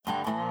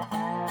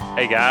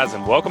Hey guys,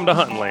 and welcome to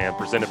Hunting Land,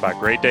 presented by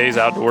Great Days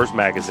Outdoors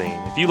Magazine.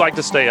 If you like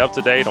to stay up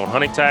to date on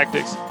hunting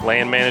tactics,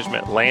 land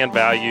management, land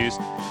values,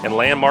 and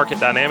land market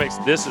dynamics,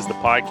 this is the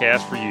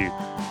podcast for you.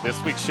 This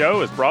week's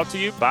show is brought to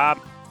you by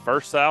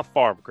First South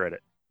Farm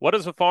Credit. What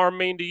does a farm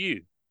mean to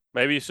you?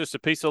 Maybe it's just a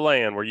piece of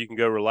land where you can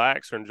go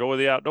relax or enjoy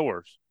the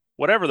outdoors.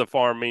 Whatever the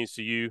farm means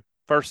to you,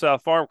 First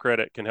South Farm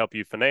Credit can help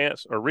you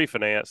finance or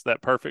refinance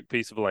that perfect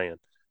piece of land.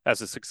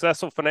 As a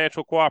successful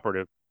financial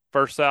cooperative,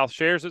 First South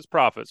shares its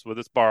profits with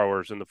its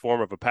borrowers in the form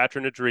of a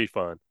patronage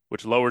refund,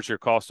 which lowers your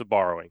cost of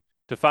borrowing.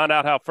 To find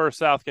out how First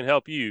South can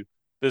help you,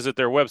 visit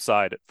their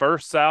website at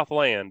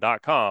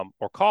firstsouthland.com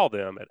or call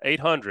them at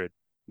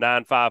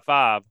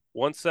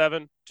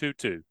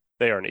 800-955-1722.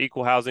 They are an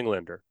equal housing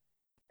lender.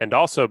 And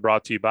also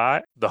brought to you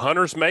by the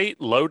Hunter's Mate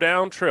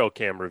Lowdown Trail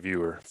Cam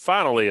Reviewer.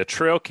 Finally, a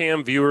trail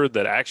cam viewer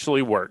that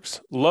actually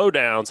works.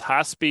 Lowdown's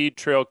high-speed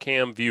trail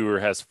cam viewer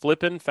has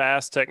flippin'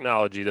 fast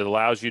technology that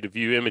allows you to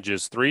view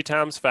images 3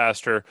 times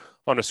faster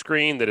on a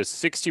screen that is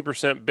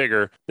 60%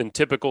 bigger than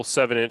typical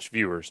 7-inch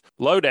viewers.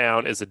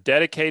 Lowdown is a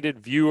dedicated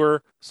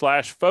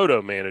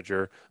viewer/photo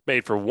manager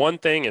made for one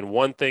thing and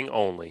one thing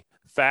only: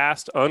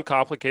 fast,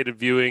 uncomplicated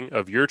viewing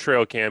of your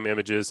trail cam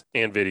images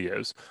and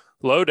videos.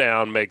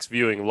 Lowdown makes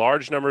viewing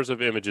large numbers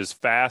of images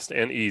fast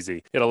and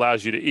easy. It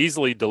allows you to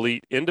easily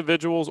delete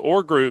individuals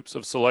or groups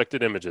of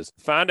selected images.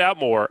 Find out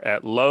more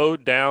at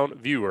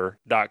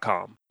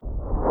lowdownviewer.com.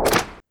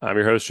 I'm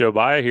your host, Joe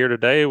Baia, here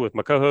today with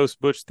my co-hosts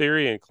Butch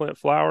Theory and Clint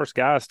Flowers.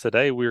 Guys,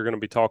 today we're going to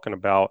be talking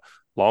about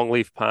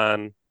longleaf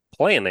pine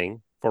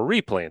planning for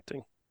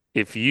replanting.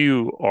 If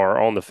you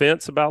are on the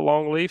fence about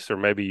longleafs, or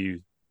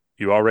maybe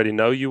you already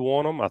know you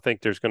want them, I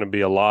think there's going to be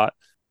a lot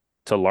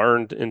to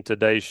learn in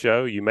today's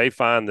show. You may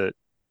find that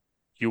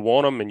you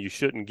want them and you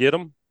shouldn't get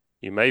them.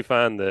 You may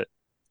find that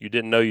you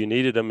didn't know you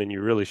needed them and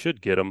you really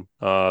should get them.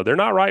 They're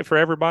not right for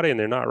everybody and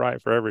they're not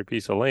right for every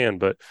piece of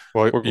land, but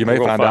you may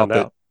find out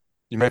that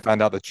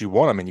you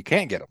want them and you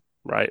can't get them.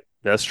 Right.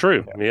 That's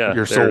true. Yeah.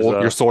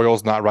 Your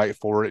soil's not right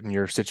for it and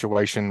your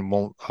situation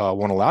won't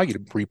allow you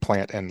to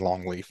replant in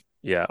longleaf.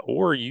 Yeah.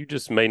 Or you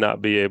just may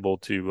not be able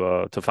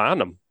to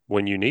find them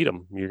when you need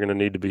them. You're going to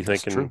need to be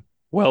thinking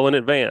well in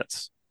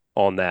advance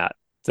on that.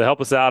 To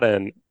help us out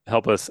and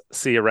help us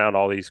see around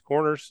all these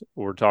corners,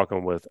 we're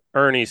talking with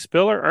Ernie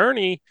Spiller.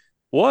 Ernie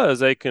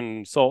was a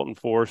consultant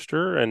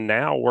forester and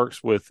now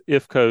works with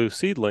IFCO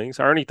Seedlings.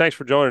 Ernie, thanks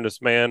for joining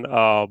us, man.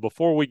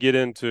 Before we get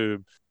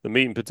into the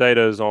meat and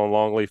potatoes on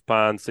longleaf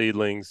pine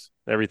seedlings,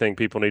 everything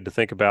people need to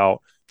think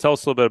about, tell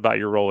us a little bit about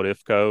your role at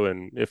IFCO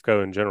and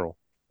IFCO in general.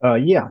 Well,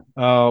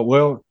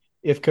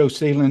 IFCO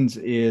Seedlings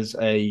is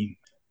a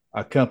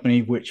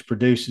company which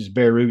produces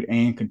bare root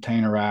and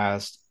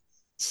containerized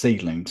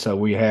seedling. So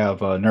we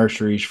have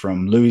nurseries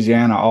from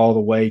Louisiana all the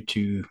way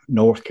to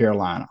North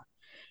Carolina.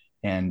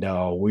 And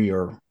we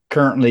are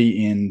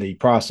currently in the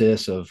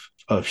process of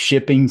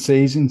shipping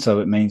season. So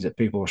it means that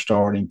people are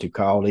starting to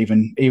call,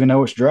 even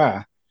though it's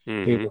dry,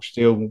 people are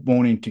still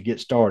wanting to get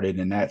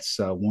started. And that's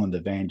one of the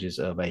advantages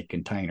of a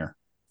container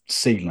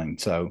seedling.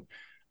 So,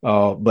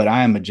 but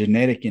I am a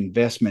genetic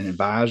investment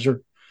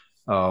advisor,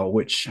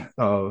 which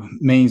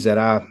means that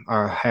I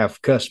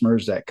have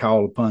customers that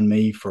call upon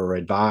me for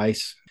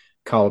advice,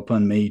 call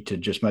upon me to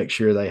just make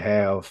sure they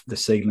have the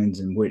seedlings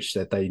in which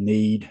that they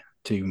need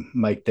to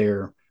make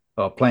their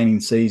planting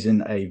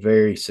season a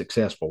very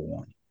successful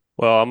one.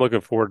 Well, I'm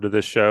looking forward to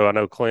this show. I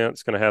know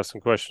Clint's going to have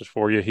some questions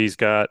for you. He's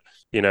got,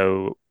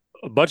 a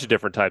bunch of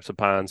different types of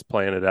pines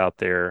planted out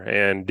there,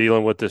 and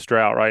dealing with this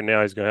drought right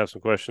now, he's going to have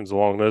some questions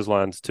along those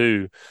lines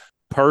too.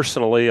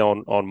 Personally,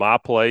 on my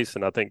place,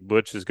 and I think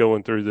Butch is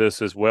going through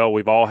this as well,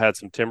 we've all had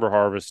some timber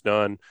harvest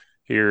done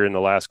here in the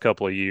last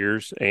couple of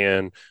years,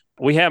 and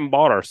we haven't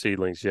bought our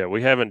seedlings yet.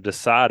 We haven't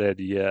decided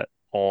yet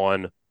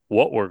on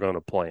what we're going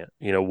to plant,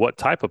 what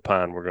type of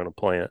pine we're going to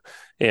plant.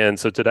 And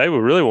so today we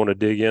really want to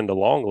dig into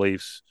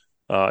longleafs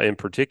in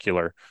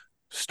particular,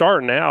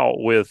 starting out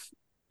with,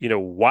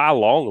 why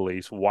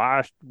longleafs?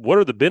 What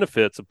are the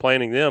benefits of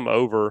planting them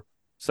over,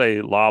 say,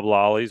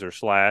 loblollies or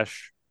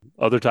slash,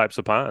 other types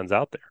of pines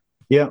out there?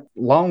 Yeah,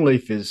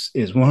 longleaf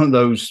is one of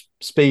those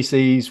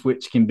species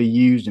which can be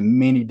used in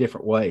many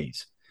different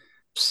ways.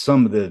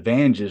 Some of the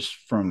advantages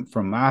from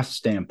my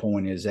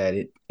standpoint is that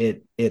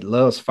it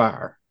loves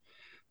fire.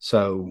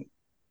 So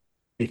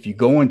if you're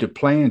going to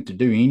plan to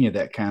do any of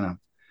that kind of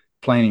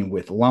planting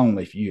with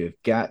longleaf, you have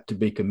got to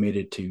be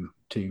committed to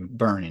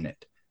burning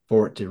it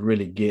for it to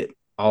really get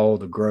all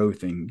the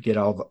growth and get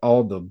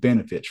all the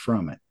benefits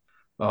from it.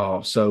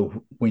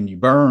 So when you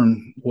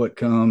burn, what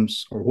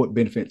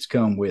benefits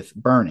come with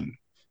burning?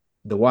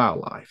 The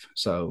wildlife.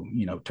 So,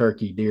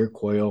 turkey, deer,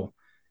 quail,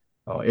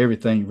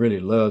 everything really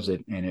loves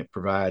it, and it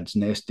provides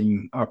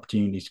nesting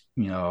opportunities,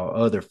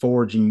 other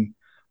foraging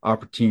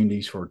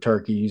opportunities for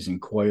turkeys and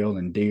quail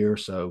and deer.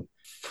 So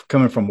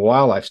coming from a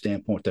wildlife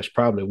standpoint, that's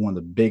probably one of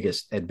the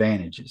biggest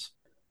advantages.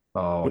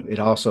 It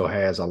also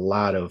has a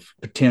lot of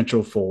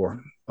potential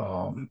for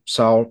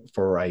saw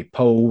for a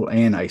pole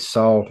and a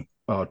saw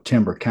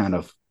timber kind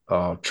of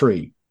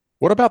tree.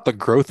 What about the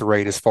growth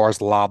rate as far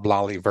as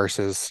loblolly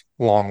versus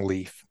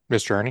longleaf?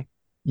 Mr. Ernie?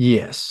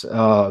 Yes,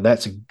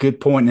 that's a good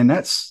point, and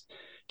that's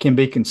can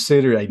be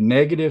considered a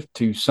negative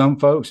to some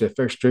folks if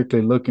they're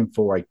strictly looking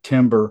for a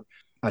timber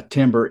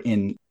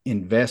in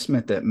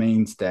investment. That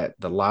means that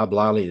the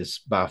loblolly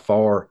is by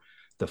far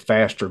the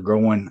faster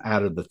growing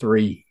out of the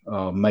three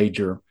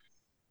major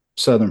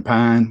southern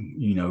pine.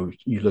 You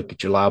look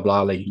at your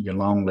loblolly, your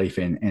longleaf,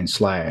 and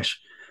slash.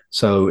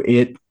 So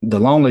the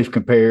longleaf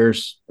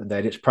compares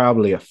that it's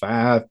probably a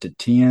 5 to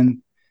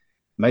 10,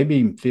 maybe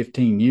even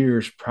 15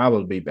 years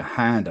probably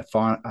behind a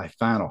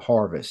final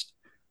harvest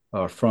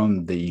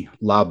from the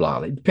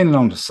loblolly, depending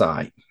on the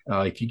site.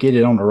 If you get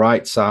it on the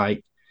right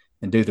site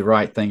and do the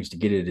right things to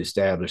get it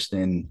established,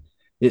 then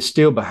it's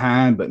still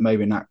behind, but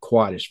maybe not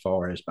quite as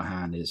far as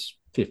behind as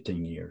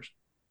 15 years.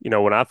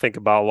 When I think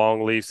about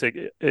long leaves,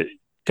 it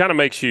kind of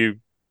makes you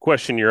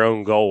question your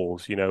own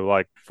goals.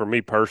 Like for me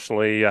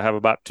personally, I have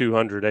about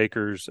 200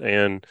 acres,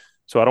 and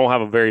so I don't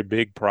have a very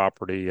big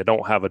property. I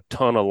don't have a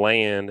ton of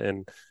land,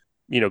 and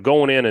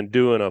going in and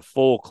doing a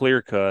full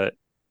clear cut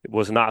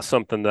was not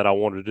something that I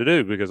wanted to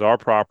do because our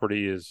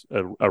property is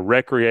a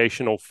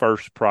recreational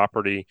first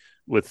property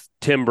with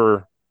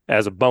timber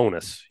as a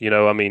bonus.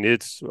 I mean,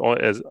 it's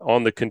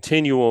on the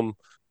continuum,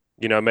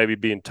 maybe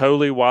being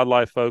totally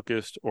wildlife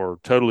focused or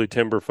totally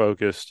timber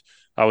focused.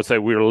 I would say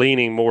we're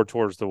leaning more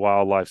towards the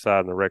wildlife side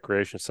and the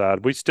recreation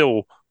side. We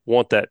still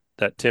want that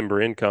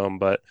timber income,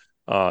 but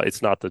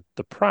it's not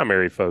the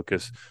primary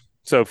focus.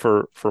 So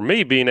for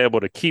me, being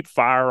able to keep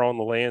fire on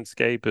the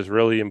landscape is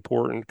really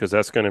important because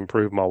that's going to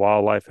improve my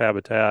wildlife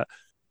habitat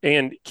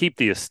and keep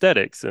the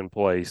aesthetics in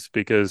place,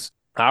 because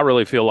I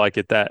really feel like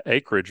at that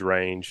acreage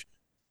range,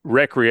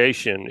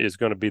 recreation is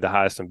going to be the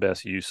highest and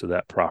best use of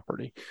that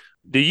property.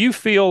 Do you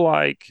feel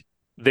like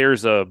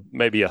there's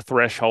maybe a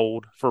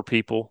threshold for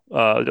people?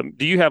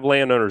 Do you have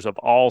landowners of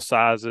all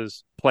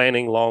sizes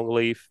planting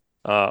longleaf,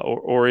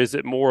 or is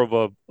it more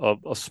of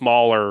a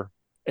smaller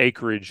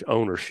acreage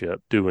ownership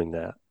doing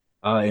that?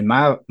 In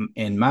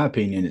my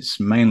opinion, it's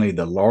mainly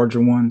the larger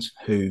ones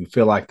who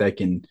feel like they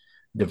can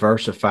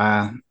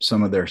diversify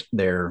some of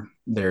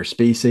their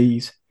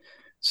species,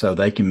 so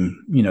they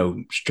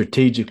can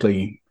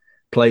strategically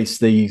place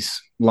these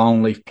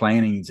longleaf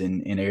plantings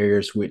in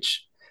areas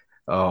which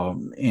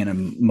in a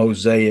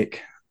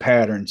mosaic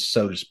pattern,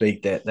 so to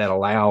speak, that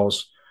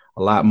allows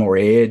a lot more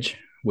edge,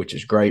 which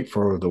is great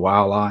for the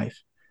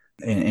wildlife.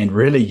 And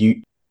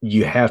really,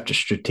 you have to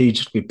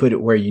strategically put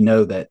it where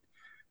that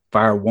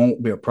fire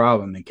won't be a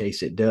problem in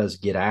case it does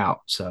get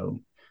out.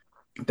 So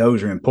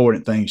those are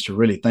important things to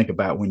really think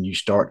about when you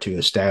start to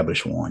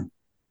establish one.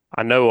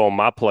 I know on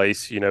my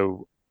place,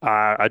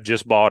 I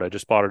just bought it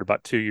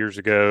about 2 years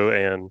ago,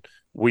 and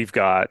we've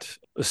got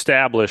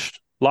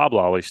established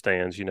loblolly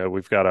stands.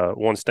 We've got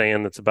one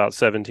stand that's about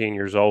 17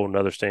 years old,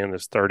 another stand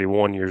that's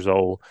 31 years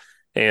old.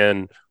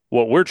 And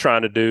what we're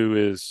trying to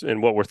do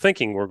and what we're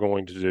thinking we're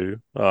going to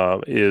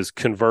do, is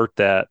convert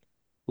that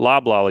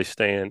loblolly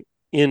stand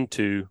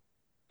into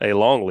a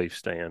longleaf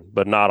stand,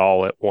 but not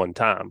all at one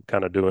time,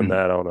 kind of doing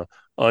that on a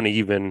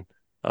uneven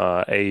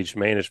age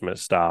management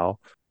style.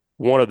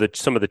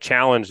 Some of the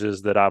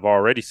challenges that I've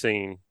already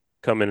seen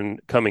coming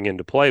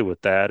into play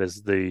with that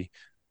is the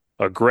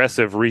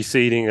aggressive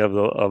reseeding of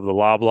the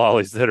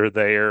loblollies that are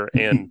there,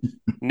 and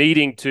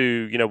needing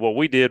to, what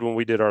we did when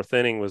we did our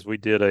thinning was we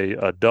did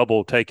a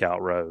double takeout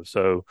row.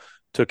 So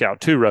took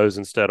out 2 rows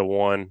instead of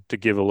one to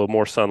give a little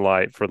more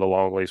sunlight for the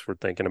longleafs we're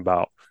thinking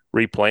about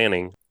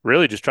replanting.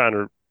 Really just trying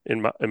to,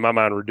 in my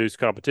mind, reduce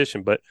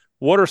competition. But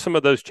what are some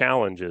of those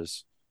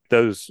challenges,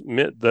 those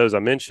I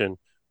mentioned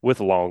with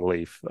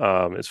longleaf,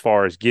 as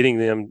far as getting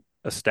them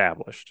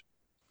established?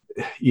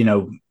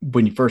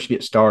 When you first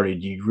get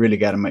started, you really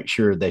got to make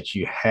sure that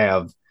you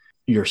have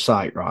your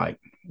site right,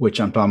 which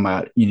I'm talking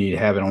about. You need to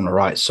have it on the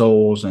right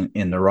soils and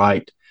in the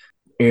right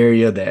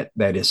area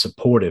that is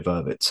supportive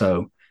of it.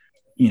 So,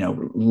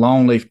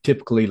 longleaf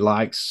typically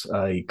likes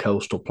a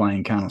coastal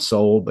plain kind of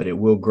soil, but it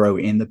will grow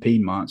in the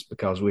Piedmonts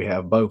because we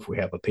have both. We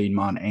have a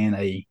Piedmont and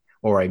a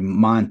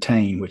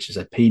montane, which is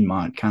a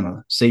Piedmont kind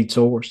of seed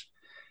source,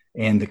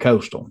 and the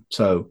coastal.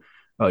 So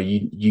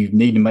you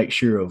need to make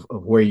sure of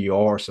where you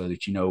are so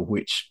that you know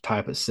which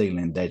type of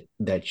seedling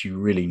that you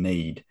really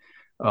need.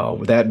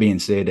 With that being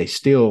said, they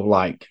still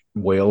like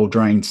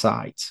well-drained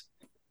sites.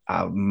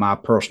 My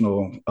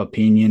personal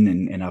opinion,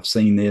 and I've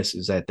seen this,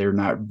 is that they're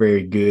not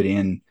very good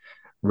in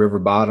river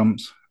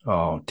bottoms.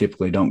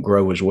 Typically don't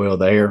grow as well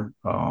there.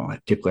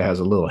 It typically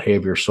has a little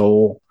heavier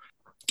soil.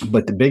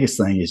 But the biggest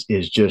thing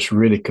is just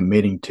really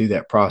committing to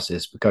that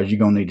process, because you're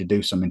going to need to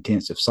do some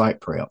intensive site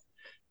prep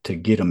to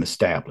get them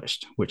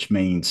established, which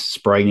means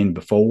spraying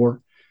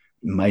before.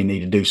 You may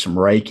need to do some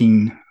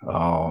raking.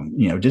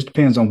 Just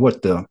depends on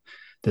what the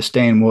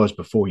stand was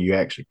before you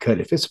actually cut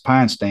it. If it's a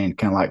pine stand,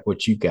 kind of like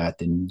what you got,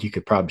 then you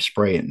could probably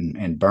spray it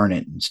and burn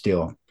it and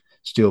still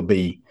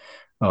be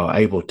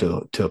able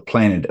to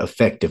plant it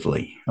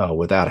effectively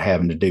without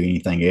having to do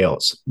anything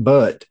else.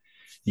 But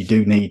you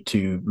do need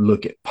to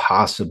look at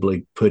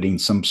possibly putting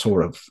some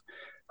sort of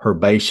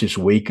herbaceous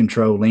weed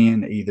control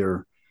in,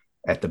 either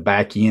at the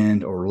back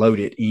end or load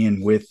it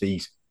in with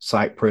the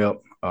site prep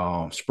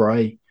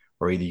spray,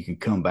 or either you can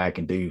come back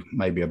and do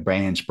maybe a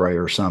band spray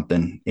or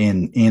something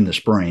in the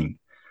spring.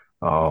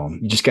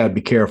 You just got to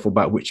be careful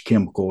about which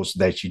chemicals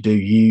that you do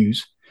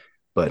use.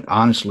 But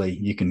honestly,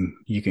 you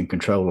can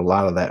control a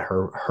lot of that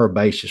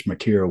herbaceous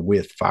material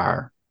with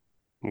fire.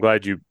 I'm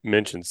glad you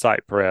mentioned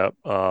site prep.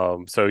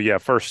 So yeah,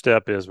 first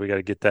step is we got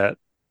to get that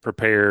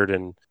prepared.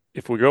 And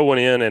if we're going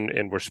in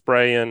and we're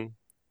spraying,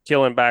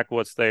 killing back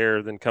what's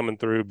there, then coming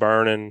through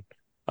burning.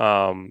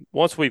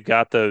 Once we've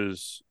got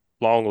those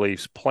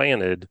longleafs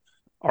planted,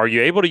 are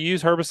you able to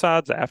use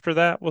herbicides after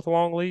that with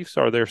longleafs?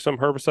 Are there some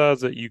herbicides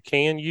that you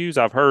can use?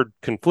 I've heard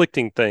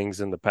conflicting things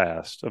in the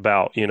past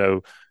about,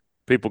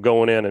 people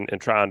going in and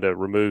trying to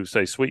remove,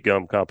 say, sweet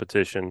gum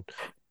competition.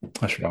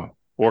 That's right.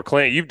 Or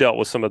Clint, you've dealt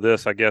with some of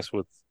this, I guess,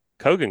 with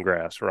Kogan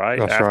grass, right?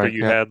 That's After right.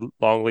 you Yeah. had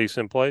longleafs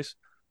in place.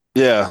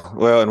 Yeah,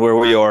 well, and where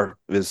we are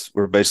is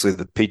we're basically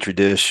the petri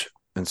dish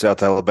in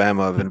South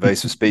Alabama of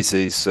invasive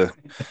species. So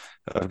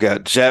I've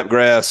got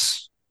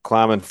Japgrass,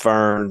 climbing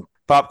fern,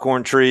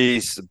 popcorn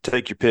trees.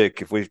 Take your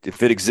pick.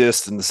 If it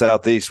exists in the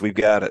southeast, we've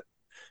got it.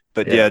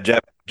 But yeah,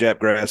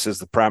 Japgrass is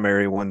the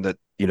primary one that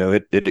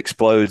it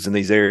explodes in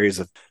these areas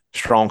of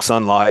strong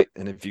sunlight.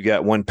 And if you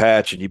got one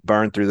patch and you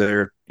burn through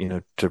there,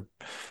 to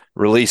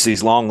release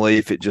these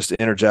longleaf, it just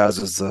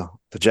energizes the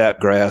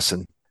Japgrass,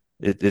 and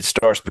it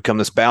starts to become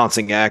this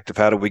balancing act of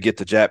how do we get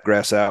the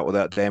Japgrass out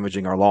without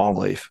damaging our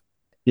longleaf.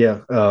 Yeah,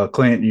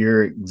 Clint,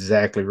 you're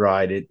exactly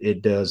right.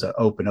 It does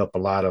open up a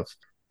lot of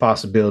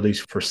possibilities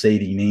for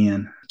seeding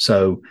in.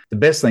 So the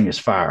best thing is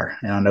fire,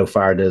 and I know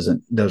fire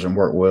doesn't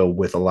work well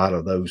with a lot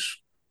of those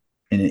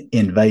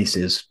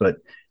invasives, but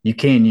you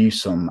can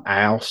use some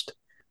oust,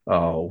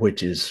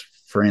 which is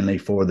friendly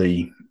for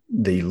the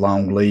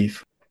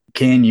longleaf.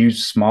 Can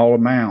use small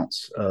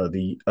amounts of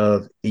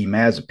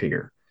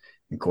imazapyr.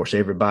 Of course,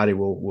 everybody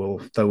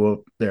will throw up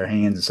their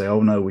hands and say,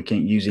 "Oh no, we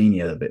can't use any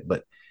of it."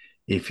 But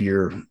if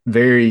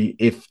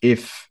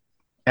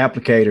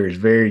applicator is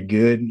very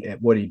good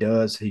at what he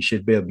does, he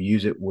should be able to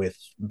use it with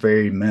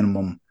very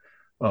minimum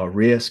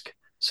risk.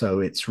 So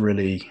it's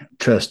really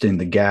trusting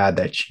the guy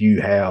that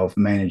you have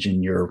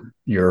managing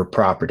your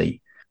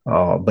property.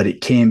 But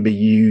it can be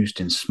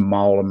used in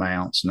small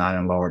amounts, not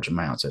in large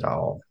amounts at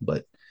all.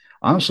 But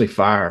honestly,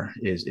 fire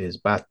is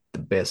about the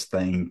best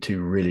thing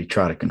to really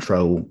try to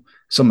control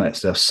some of that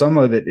stuff. Some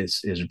of it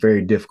is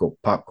very difficult.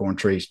 Popcorn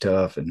tree's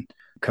tough, and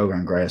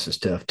Kogan grass is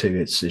tough too.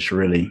 It's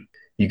really,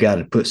 you got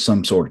to put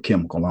some sort of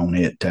chemical on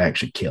it to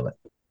actually kill it.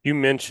 You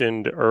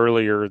mentioned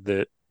earlier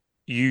that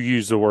you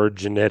use the word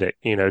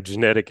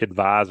genetic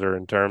advisor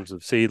in terms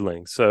of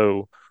seedlings.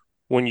 So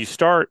when you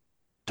start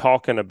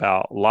talking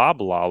about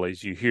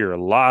loblollies, you hear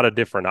a lot of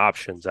different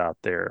options out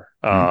there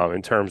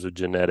in terms of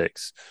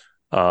genetics,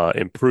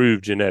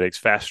 improved genetics,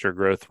 faster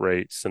growth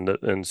rates,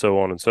 and so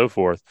on and so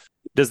forth.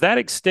 Does that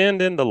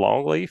extend into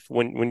longleaf?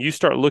 When you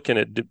start looking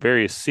at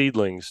various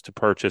seedlings to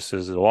purchase,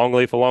 is it a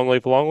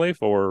longleaf,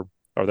 or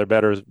are there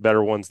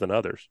better ones than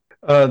others?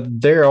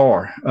 There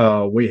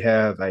are. We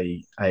have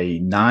a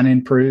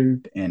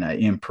non-improved and a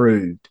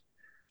improved,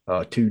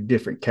 two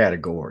different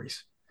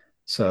categories.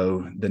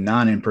 So the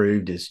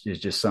non-improved is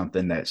just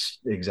something that's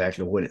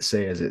exactly what it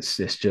says.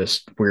 It's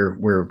just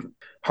we're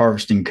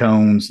harvesting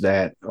cones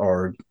that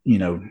are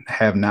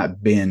have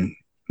not been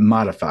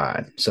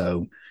modified.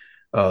 So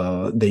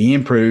the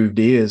improved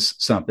is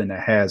something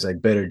that has a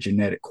better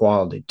genetic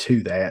quality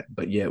to that,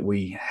 but yet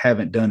we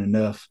haven't done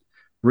enough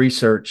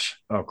research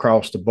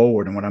across the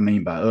board. And what I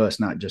mean by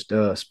us, not just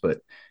us, but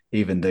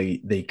even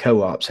the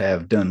co-ops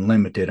have done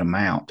limited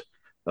amount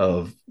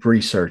of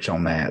research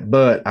on that.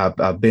 But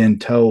I've been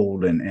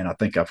told, and I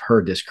think I've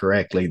heard this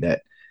correctly,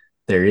 that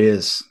there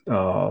is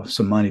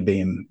some money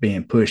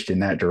being pushed in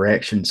that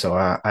direction. So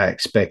I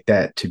expect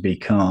that to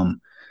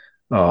become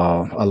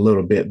a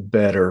little bit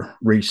better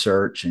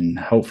research and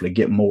hopefully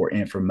get more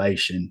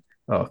information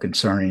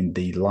concerning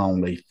the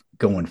longleaf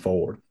going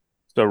forward.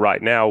 So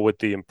right now with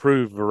the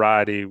improved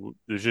variety,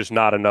 there's just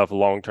not enough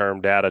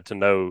long-term data to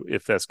know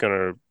if that's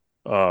going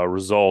to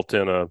result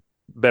in a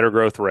better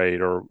growth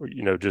rate or,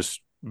 just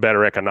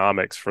better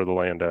economics for the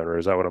landowner.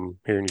 Is that what I'm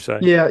hearing you say?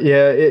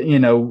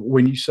 Yeah.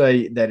 When you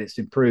say that it's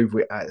improved,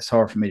 it's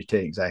hard for me to tell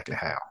you exactly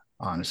how,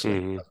 honestly.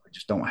 Mm-hmm. We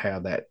just don't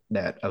have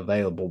that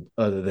available,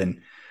 other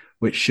than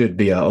which should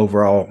be an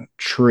overall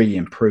tree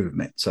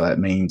improvement. So that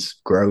means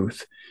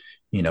growth,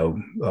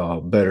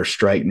 better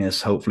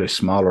straightness, hopefully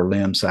smaller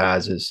limb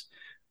sizes.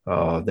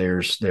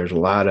 There's a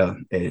lot of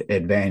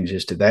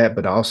advantages to that,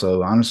 but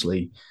also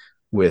honestly,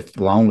 with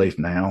longleaf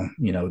now,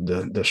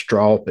 the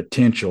straw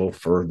potential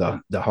for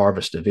the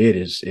harvest of it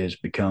is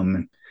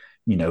becoming,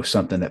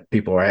 something that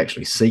people are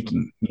actually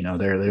seeking.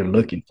 They're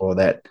looking for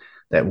that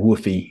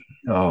woofy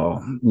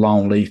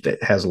longleaf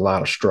that has a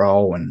lot of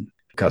straw, and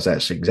because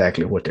that's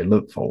exactly what they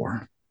look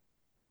for.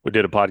 We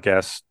did a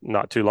podcast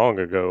not too long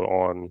ago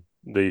on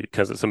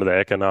because of some of the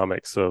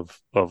economics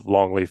of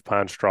longleaf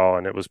pine straw,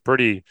 and it was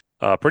pretty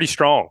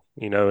strong,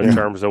 in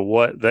terms of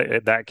what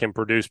that can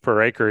produce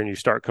per acre. And you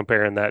start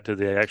comparing that to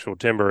the actual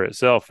timber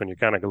itself, and you're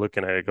kind of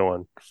looking at it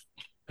going,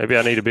 maybe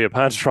I need to be a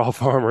pine straw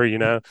farmer,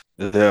 Yeah.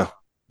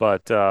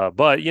 But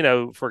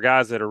for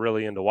guys that are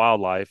really into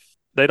wildlife,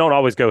 they don't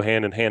always go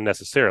hand in hand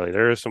necessarily.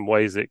 There are some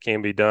ways that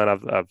can be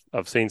done.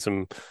 I've seen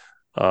some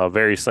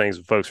various things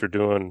that folks are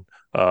doing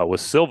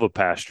with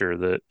silvopasture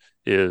that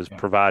is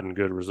providing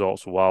good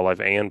results with wildlife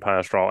and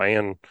pine straw,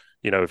 and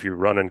if you're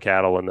running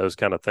cattle and those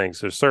kind of things.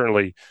 There's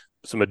certainly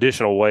some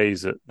additional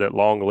ways that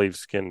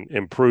longleafs can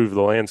improve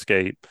the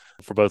landscape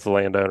for both the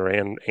landowner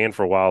and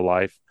for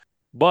wildlife.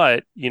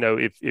 But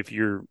if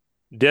you're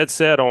dead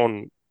set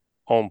on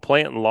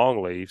planting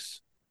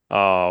longleafs,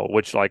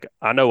 which like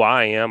I know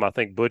I am. I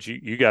think Butch,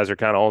 you guys are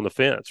kind of on the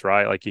fence,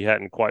 right? Like you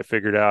hadn't quite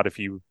figured out if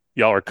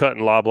y'all are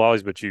cutting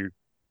loblollies, but you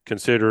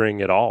considering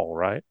it all,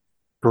 right?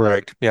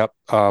 Correct. Yep.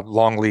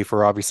 Longleaf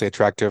are obviously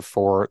attractive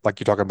for, like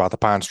you're talking about, the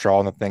pine straw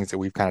and the things that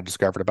we've kind of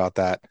discovered about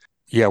that.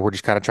 Yeah, we're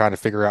just kind of trying to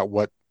figure out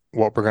what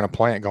we're going to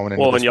plant going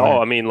into Well, this and y'all,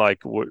 winter. I mean,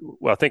 like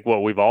I think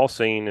what we've all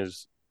seen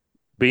is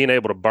being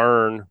able to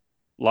burn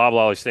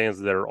loblolly stands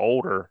that are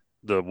older.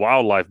 The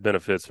wildlife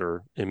benefits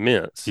are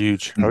immense,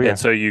 Huge. Oh yeah. and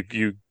so you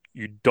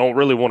don't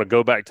really want to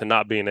go back to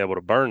not being able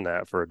to burn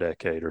that for a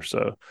decade or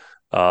so.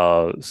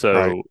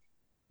 So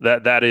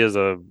Right. that is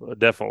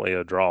definitely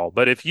a draw.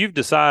 But if you've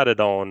decided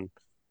on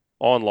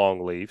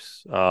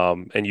longleafs,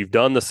 and you've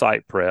done the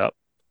site prep,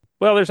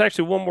 well, there's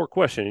actually one more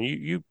question.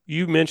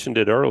 You mentioned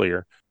it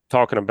earlier,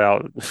 talking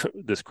about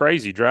this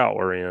crazy drought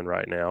we're in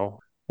right now.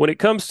 When it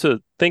comes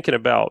to thinking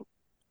about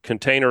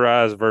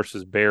containerized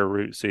versus bare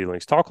root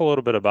seedlings, talk a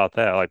little bit about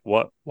that. Like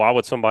why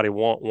would somebody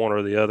want one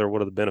or the other?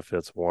 What are the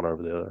benefits of one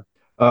over the other?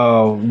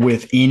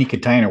 With any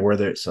container,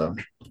 whether it's a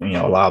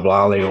live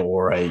lolly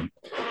or a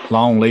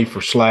long leaf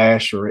or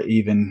slash or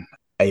even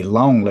a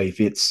long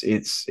leaf, it's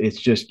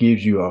just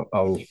gives you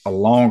a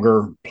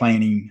longer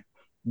planting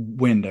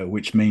window,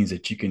 which means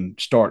that you can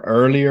start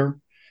earlier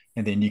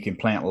and then you can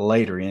plant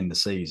later in the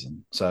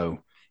season. So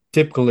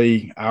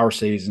typically our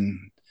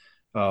season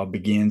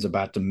begins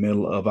about the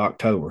middle of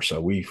October.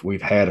 So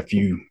we've had a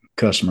few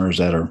customers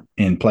that are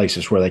in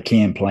places where they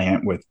can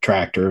plant with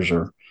tractors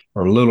or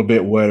a little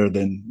bit wetter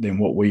than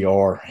what we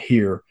are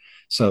here.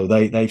 So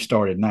they've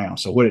started now.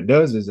 So what it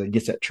does is it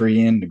gets that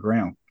tree in the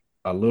ground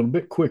a little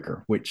bit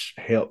quicker, which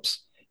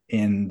helps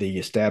in the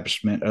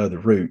establishment of the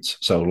roots.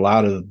 So a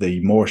lot of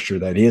the moisture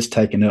that is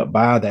taken up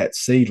by that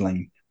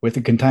seedling with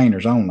the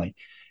containers only,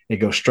 it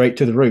goes straight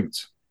to the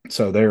roots.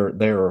 So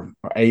they're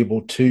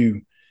able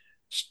to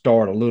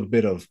start a little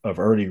bit of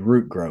early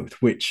root growth,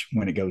 which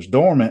when it goes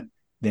dormant,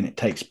 then it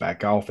takes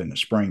back off in the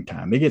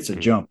springtime. It gets a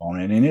jump on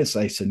it, and it's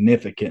a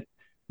significant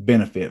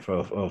benefit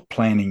of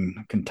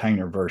planting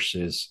container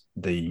versus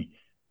the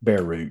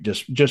bare root,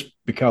 just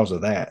because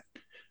of that.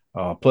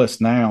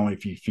 Plus, now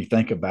if you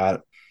think about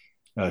it,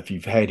 if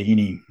you've had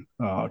any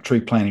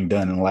tree planting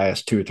done in the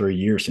last 2 or 3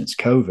 years since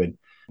COVID,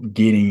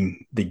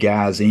 getting the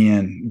guys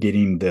in,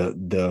 getting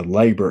the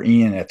labor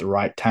in at the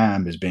right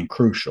time has been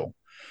crucial.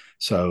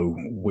 So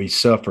we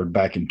suffered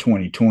back in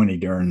 2020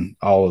 during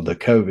all of the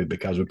COVID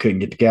because we couldn't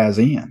get the guys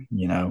in.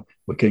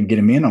 We couldn't get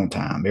them in on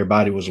time.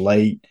 Everybody was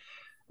late.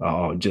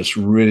 Just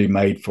really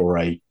made for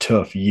a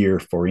tough year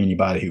for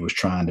anybody who was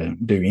trying to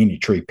do any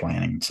tree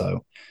planting.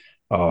 So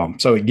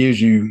it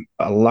gives you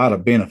a lot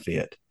of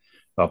benefit.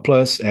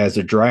 Plus, as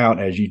a drought,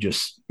 as you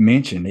just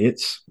mentioned,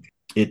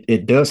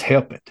 it does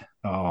help it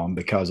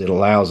because it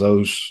allows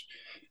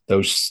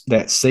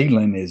that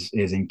seedling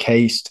is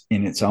encased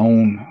in its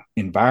own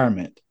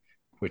environment,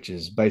 which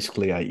is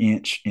basically an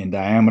inch in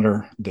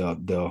diameter.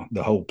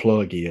 The whole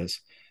plug is.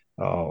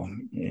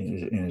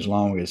 And as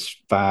long as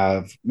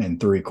 5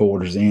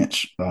 3/4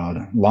 inch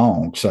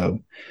long. So,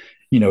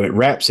 it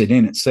wraps it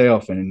in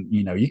itself, and,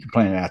 you can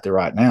plant it out there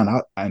right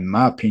now. And in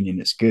my opinion,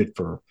 it's good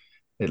for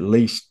at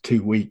least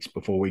 2 weeks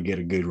before we get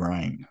a good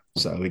rain.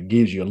 So it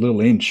gives you a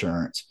little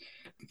insurance.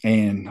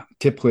 And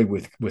typically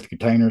with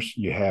containers,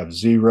 you have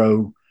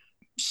zero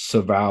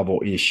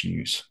survival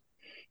issues.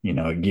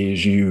 It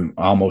gives you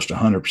almost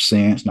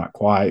 100%. It's not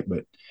quite,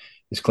 but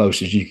as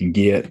close as you can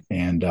get.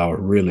 And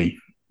really,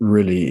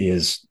 really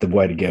is the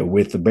way to go.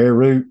 With the bare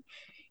root,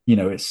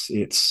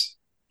 it's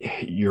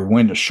your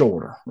window's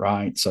shorter,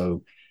 right?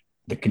 So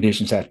the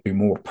conditions have to be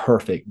more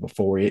perfect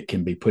before it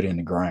can be put in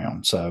the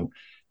ground. So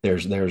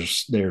there's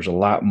a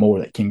lot more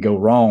that can go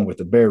wrong with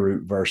the bare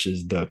root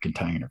versus the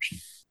containers.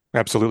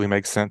 Absolutely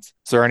makes sense.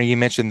 So Ernie, you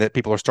mentioned that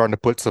people are starting to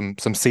put some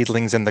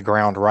seedlings in the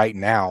ground right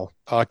now.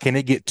 Can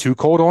it get too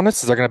cold on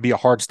us? Is there going to be a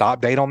hard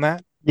stop date on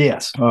that?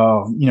 Yes.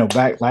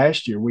 Back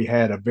last year we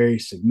had a very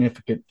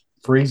significant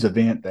freeze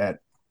event that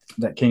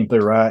came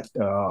through right.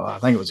 I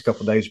think it was a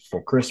couple of days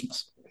before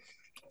Christmas.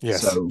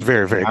 Yes. So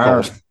very, very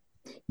cold.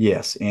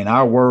 Yes. In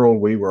our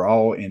world, we were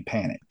all in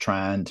panic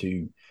trying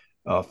to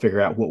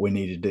figure out what we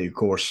needed to do. Of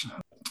course,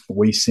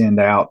 we send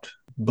out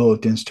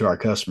bulletins to our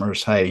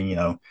customers. Hey,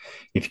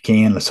 if you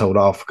can, let's hold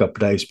off a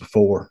couple of days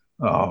before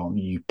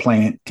you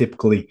plant.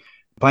 Typically,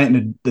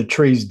 planting the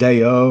trees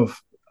day of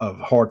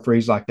hard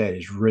freeze like that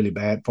is really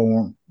bad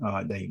for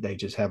them. They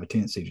just have a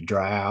tendency to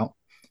dry out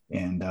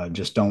and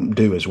just don't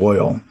do as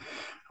well.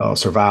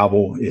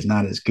 Survival is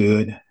not as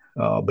good.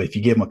 But if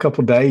you give them a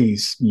couple of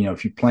days,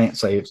 if you plant,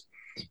 say it's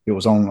it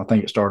was on, I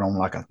think it started on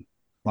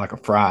like a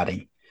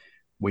Friday.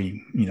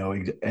 We,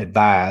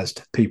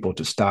 advised people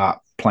to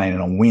stop planting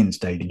on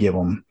Wednesday to give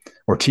them,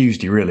 or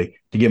Tuesday really,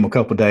 to give them a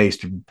couple of days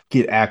to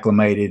get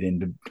acclimated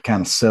and to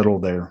kind of settle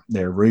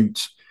their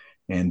roots,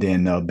 and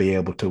then be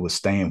able to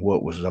withstand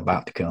what was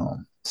about to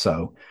come.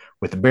 So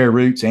with the bare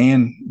roots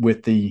and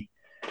with the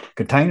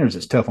containers,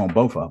 it's tough on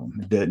both of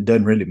them. It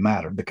doesn't really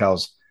matter,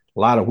 because a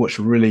lot of what's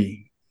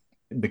really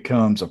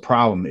becomes a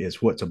problem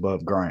is what's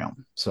above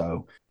ground.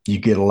 So you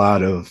get a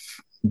lot of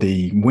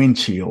the wind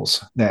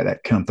chills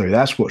that come through.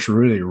 That's what's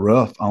really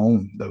rough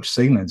on those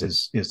ceilings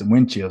is the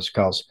wind chills,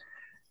 because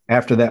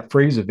after that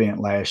freeze event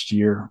last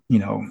year,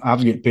 I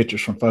was getting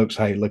pictures from folks,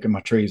 hey, look at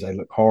my trees, they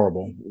look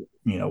horrible.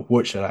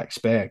 What should I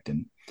expect?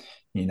 And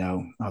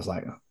I was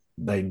like,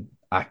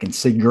 I can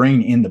see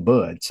green in the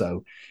bud.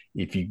 So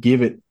if you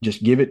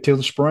just give it till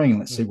the spring,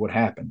 let's see what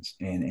happens.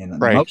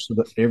 And Right. most of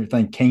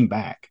everything came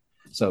back.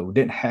 So we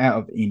didn't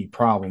have any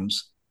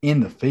problems in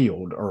the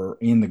field or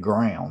in the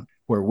ground.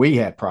 Where we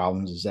had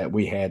problems is that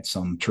we had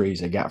some trees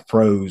that got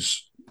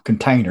froze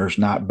containers,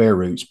 not bare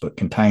roots, but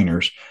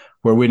containers,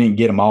 where we didn't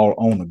get them all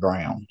on the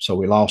ground. So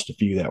we lost a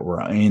few that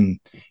were in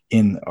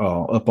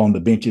up on the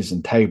benches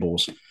and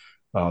tables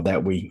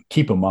that we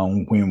keep them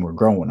on when we're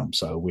growing them.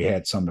 So we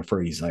had some to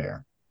freeze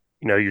there.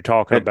 You're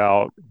talking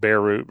about bare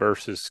root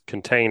versus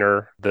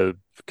container, the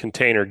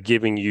container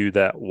giving you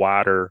that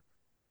wider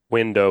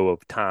window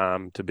of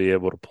time to be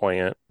able to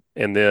plant.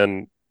 And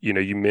then,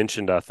 you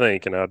mentioned, I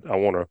think, and I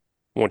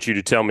want you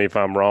to tell me if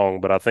I'm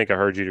wrong, but I think I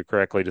heard you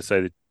correctly to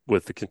say that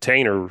with the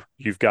container,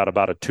 you've got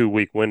about a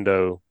 2-week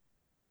window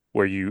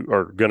where you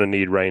are going to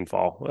need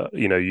rainfall.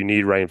 You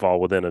need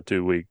rainfall within a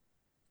 2-week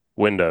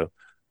window.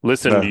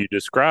 Listening to you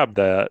describe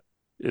that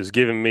is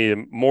giving me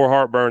more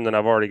heartburn than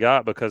I've already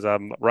got, because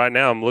right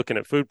now I'm looking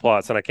at food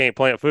plots and I can't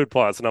plant food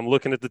plots, and I'm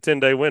looking at the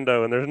 10-day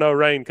window and there's no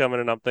rain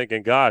coming, and I'm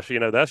thinking, gosh,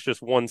 that's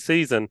just one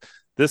season.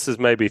 This is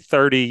maybe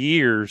 30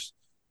 years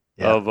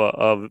of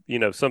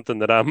something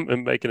that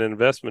I'm making an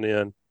investment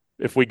in.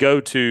 If we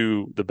go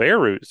to the bare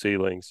root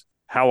seedlings,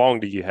 how long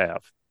do you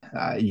have?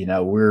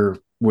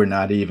 We're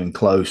not even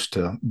close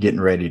to getting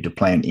ready to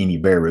plant any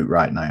bare root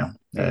right now.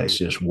 It's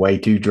just way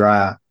too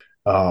dry.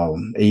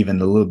 Even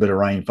the little bit of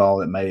rainfall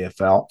that may have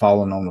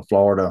fallen on the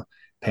Florida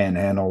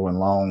Panhandle and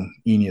along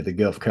any of the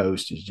Gulf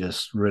Coast is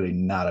just really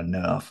not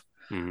enough.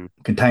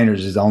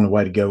 Containers is the only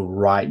way to go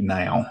right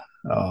now.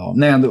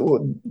 Now,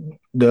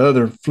 the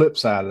other flip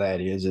side of that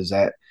is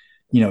that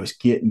it's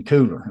getting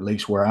cooler, at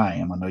least where I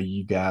am. I know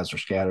you guys are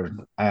scattered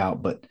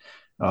out, but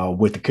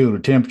with the cooler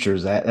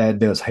temperatures, that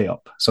does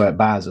help. So it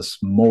buys us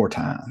more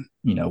time.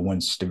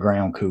 Once the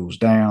ground cools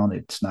down,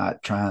 it's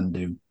not trying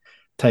to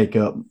take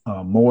up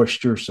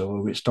moisture,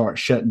 so it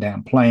starts shutting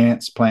down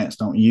plants. Plants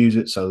don't use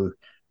it, so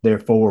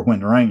therefore, when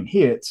the rain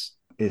hits,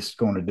 it's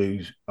going to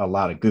do a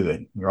lot of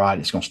good. Right?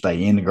 It's going to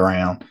stay in the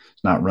ground.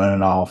 It's not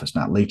running off. It's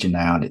not leaching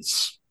out.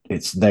 It's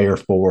there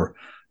for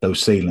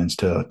those seedlings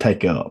to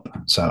take up.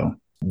 So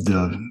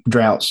the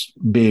drought's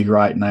big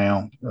right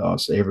now.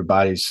 So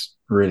everybody's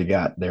really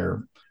got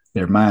their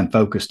mind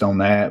focused on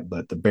that,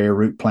 but the bare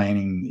root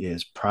planting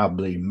is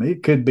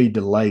it could be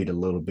delayed a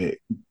little bit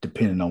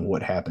depending on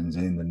what happens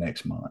in the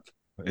next month.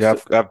 Yeah,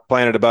 I've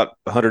planted about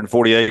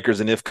 140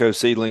 acres in IFCO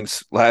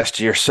seedlings last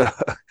year, so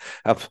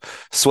I'm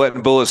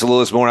sweating bullets a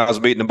little this morning. I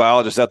was meeting a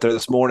biologist out there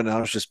this morning, and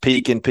I was just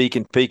peeking,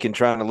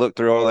 trying to look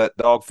through all that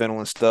dog fennel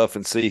and stuff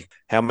and see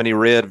how many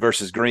red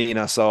versus green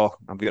I saw.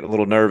 I'm getting a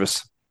little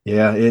nervous.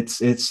 Yeah,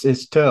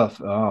 it's tough.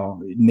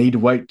 You need to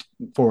wait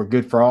for a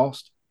good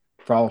frost.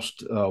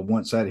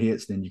 Once that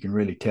hits, then you can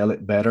really tell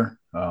it better.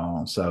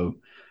 So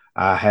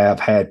I have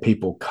had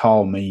people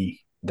call me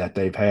that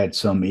they've had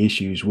some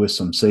issues with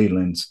some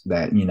seedlings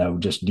that,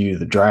 just due to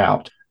the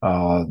drought,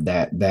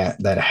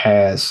 that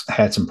has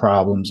had some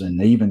problems.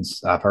 And even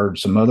I've heard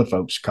some other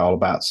folks call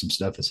about some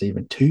stuff that's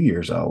even 2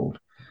 years old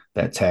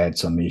that's had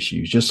some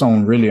issues just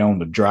on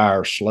the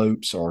drier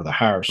slopes or the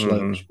higher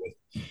slopes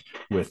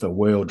with a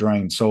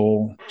well-drained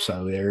soil.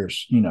 So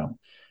there's going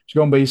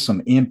to be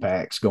some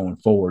impacts going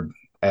forward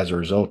as a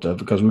result of it,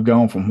 because we've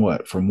gone from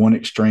one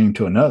extreme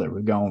to another.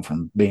 We've gone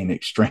from being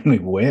extremely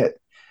wet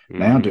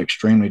now to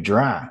extremely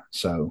dry.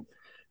 So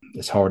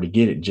it's hard to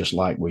get it just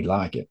like we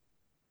like it.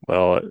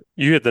 Well,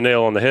 you hit the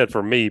nail on the head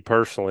for me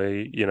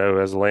personally,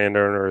 as a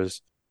landowner.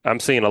 I'm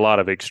seeing a lot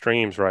of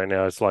extremes right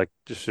now. It's like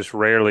just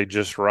rarely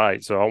just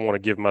right. So I want to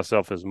give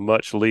myself as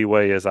much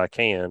leeway as I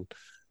can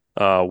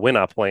when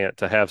I plant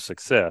to have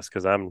success,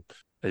 because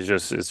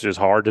it's just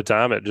hard to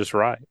time it just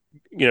right.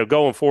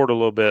 Going forward a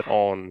little bit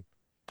on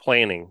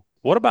planning,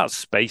 what about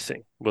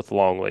spacing with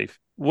longleaf?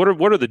 What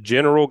are the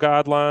general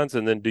guidelines,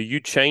 and then do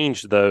you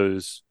change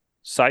those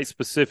site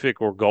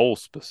specific or goal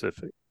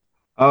specific?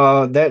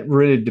 That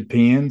really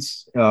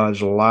depends.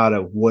 There's a lot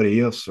of what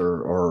ifs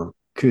or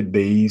could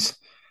be's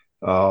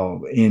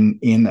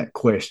in that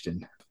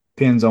question.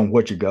 Depends on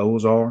what your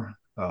goals are.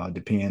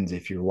 Depends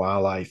if you're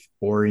wildlife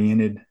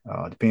oriented.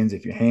 Depends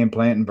if you're hand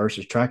planting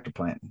versus tractor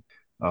planting.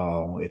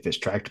 If it's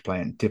tractor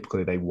planting,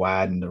 typically they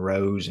widen the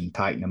rows and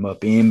tighten them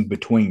up in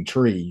between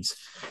trees.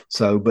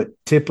 So, but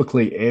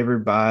typically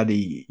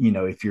everybody,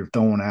 if you're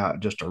throwing out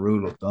just a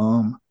rule of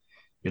thumb,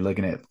 you're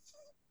looking at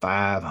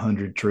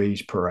 500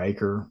 trees per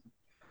acre.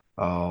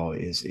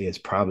 Is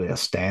probably a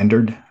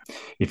standard.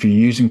 If you're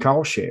using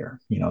cost share,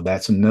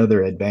 that's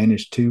another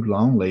advantage to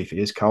Longleaf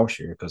is cost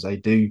share, because they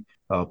do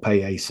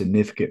pay a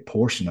significant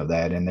portion of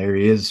that, and there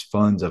is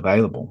funds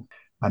available.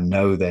 I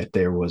know that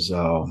there was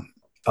a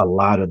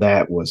lot of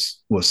that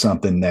was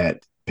something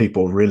that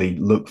people really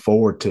look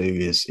forward to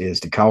is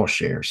the cost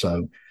share.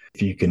 So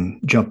if you can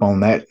jump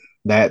on that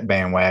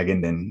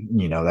bandwagon, then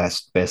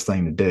that's the best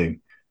thing to do.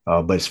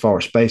 But as far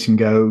as spacing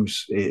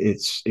goes,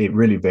 it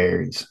really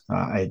varies.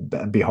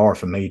 It'd be hard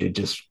for me to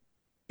just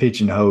pitch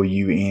and hoe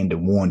you into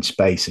one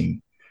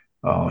spacing.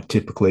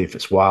 Typically, if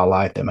it's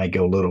wildlife, they may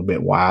go a little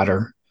bit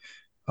wider,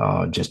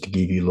 just to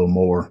give you a little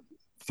more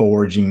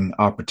foraging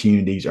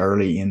opportunities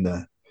early in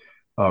the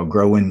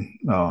growing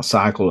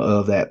cycle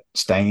of that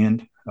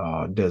stand.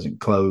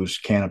 Doesn't close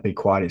canopy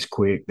quite as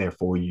quick,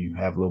 therefore you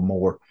have a little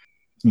more,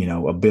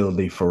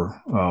 ability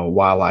for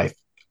wildlife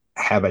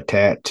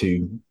habitat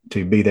to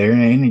be there,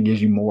 and it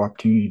gives you more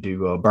opportunity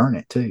to burn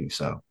it too.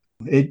 So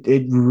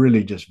it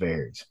really just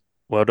varies.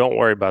 Well, don't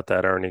worry about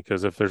that, Ernie,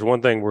 because if there's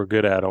one thing we're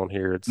good at on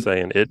here, it's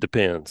saying it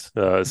depends.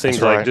 It seems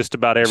That's like right. just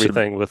about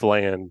everything with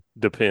land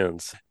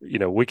depends.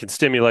 We can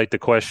stimulate the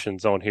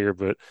questions on here,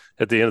 but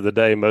at the end of the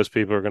day, most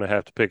people are going to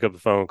have to pick up the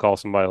phone, call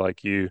somebody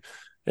like you,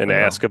 and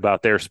ask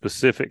about their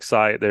specific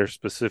site, their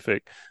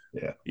specific,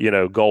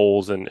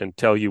 goals, and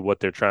tell you what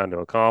they're trying to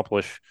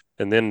accomplish.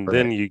 And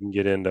then you can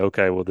get into,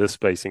 okay, well, this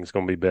spacing is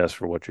going to be best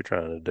for what you're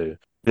trying to do.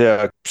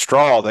 Yeah,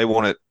 straw, they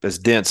want it as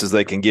dense as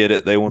they can get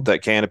it. They want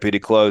that canopy to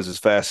close as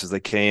fast as they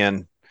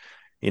can,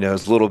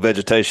 as little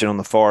vegetation on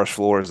the forest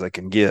floor as they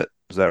can get.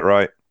 Is that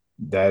right?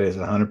 That is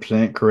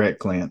 100% correct,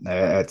 Clint.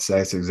 That's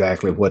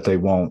exactly what they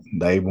want.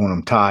 They want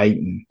them tight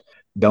and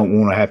don't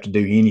want to have to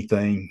do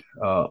anything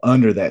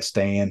under that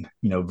stand.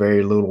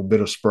 Very little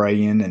bit of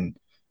spraying, and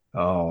they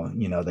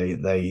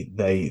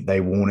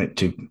want it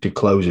to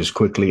close as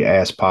quickly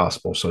as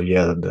possible. So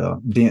yeah,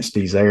 the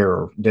densities there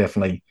are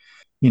definitely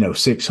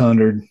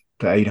 600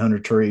 to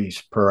 800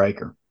 trees per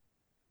acre,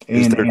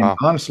 and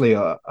honestly,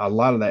 a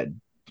lot of that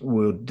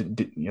will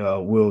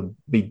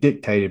be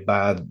dictated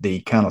by the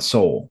kind of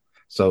soil.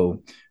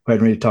 So we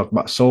haven't really talked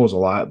about soils a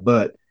lot,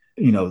 but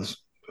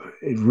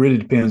it really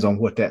depends on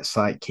what that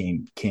site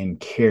can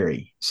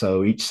carry.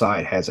 So each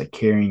site has a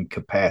carrying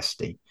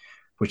capacity,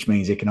 which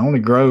means it can only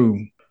grow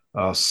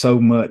so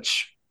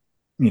much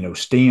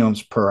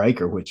stems per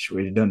acre, which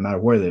it doesn't matter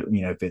whether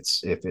if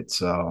it's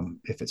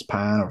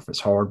pine or if it's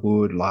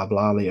hardwood,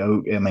 loblolly,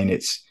 oak. I mean,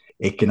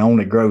 it can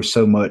only grow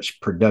so much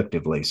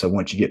productively. So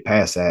once you get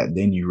past that,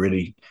 then you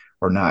really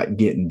are not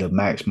getting the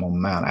maximum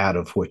amount out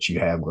of what you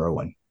have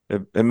growing.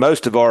 In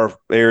most of our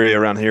area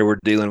around here, we're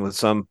dealing with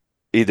some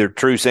either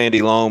true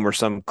sandy loam or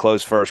some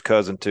close first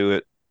cousin to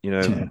it,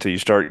 until you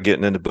start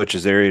getting into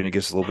Butch's area and it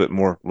gets a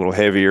little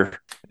heavier.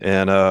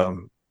 And,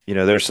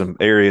 there's some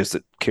areas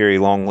that carry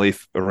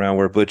longleaf around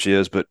where Butch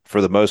is, but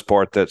for the most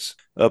part, that's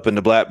up in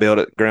the black belt,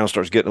 the ground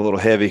starts getting a little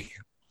heavy.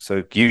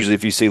 So usually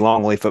if you see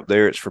longleaf up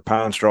there, it's for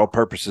pine straw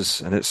purposes,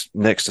 and it's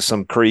next to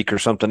some creek or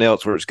something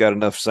else where it's got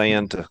enough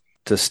sand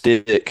to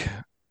stick.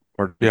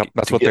 Or yep,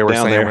 that's what they were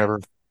saying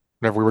whenever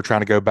we were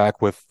trying to go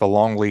back with the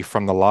longleaf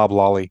from the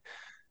loblolly.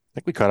 I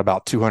think we cut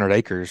about 200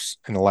 acres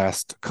in the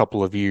last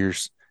couple of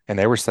years, and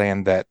they were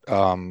saying that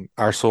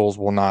our soils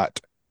will not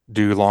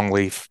do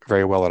longleaf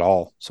very well at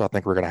all. So I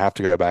think we're going to have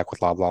to go back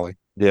with loblolly.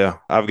 Yeah,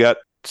 I've got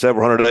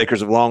several hundred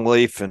acres of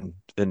longleaf,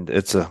 and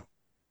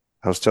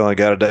I was telling a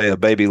guy today, a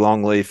baby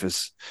longleaf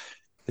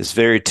is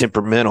very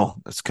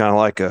temperamental. It's kind of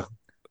like a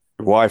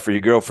wife or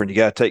your girlfriend. You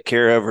got to take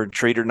care of her and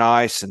treat her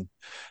nice, and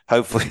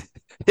hopefully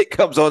it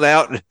comes on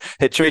out and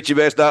it treats you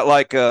best. Not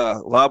like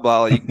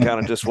loblolly, you can kind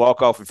of just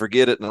walk off and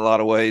forget it in a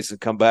lot of ways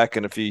and come back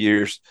in a few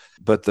years.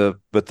 But the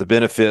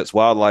benefits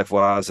wildlife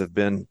wise have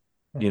been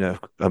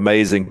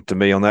amazing to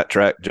me on that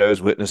track.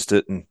 Joe's witnessed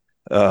it, and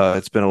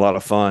it's been a lot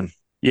of fun.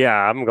 Yeah,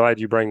 I'm glad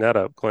you bring that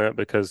up, Clint,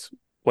 because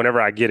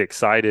whenever I get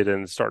excited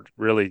and start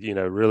really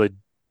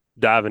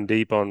diving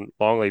deep on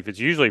longleaf, it's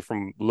usually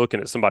from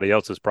looking at somebody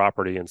else's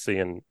property and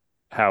seeing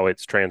how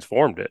it's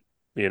transformed it,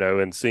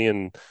 and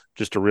seeing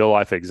just a real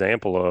life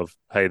example of,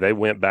 hey, they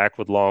went back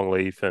with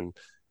longleaf, and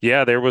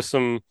yeah, there was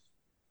you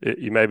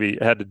maybe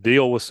had to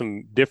deal with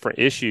some different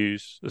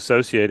issues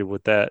associated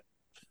with that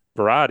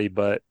variety,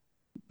 but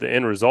the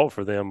end result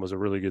for them was a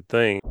really good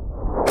thing.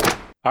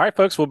 All right,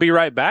 folks, we'll be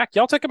right back.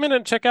 Y'all take a minute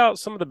and check out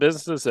some of the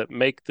businesses that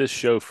make this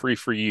show free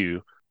for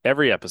you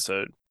every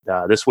episode.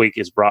 This week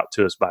is brought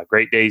to us by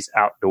Great Days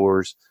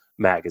Outdoors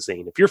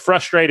magazine. If you're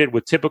frustrated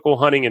with typical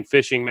hunting and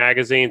fishing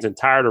magazines and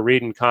tired of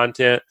reading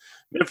content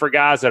meant for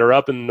guys that are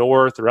up in the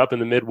north or up in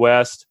the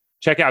Midwest,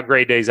 check out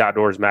Great Days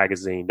Outdoors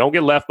magazine. Don't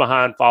get left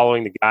behind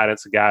following the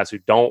guidance of guys who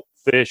don't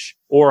fish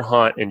or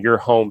hunt in your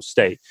home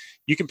state.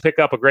 you can pick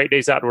up a Great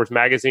Days Outdoors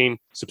magazine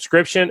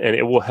subscription, and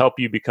it will help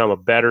you become a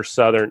better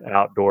Southern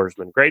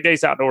outdoorsman. Great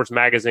Days Outdoors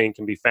magazine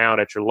can be found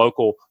at your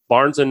local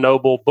Barnes &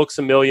 Noble, Books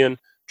A Million,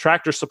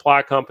 Tractor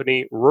Supply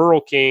Company,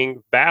 Rural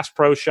King, Bass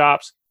Pro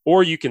Shops,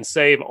 or you can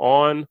save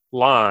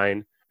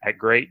online at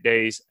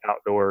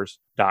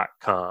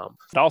greatdaysoutdoors.com.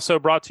 Also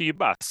brought to you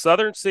by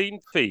Southern Seed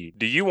and Feed.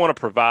 Do you want to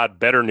provide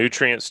better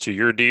nutrients to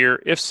your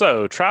deer? If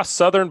so, try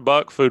Southern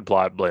Buck Food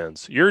Plot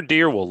Blends. Your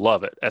deer will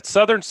love it. At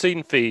Southern Seed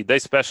and Feed, they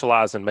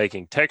specialize in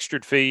making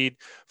textured feed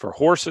for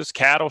horses,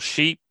 cattle,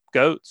 sheep,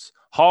 goats,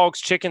 hogs,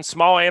 chickens,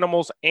 small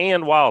animals,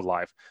 and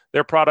wildlife.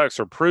 Their products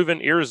are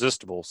proven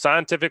irresistible,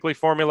 scientifically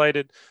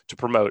formulated to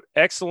promote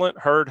excellent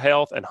herd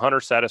health and hunter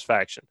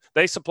satisfaction.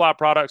 They supply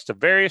products to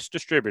various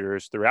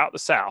distributors throughout the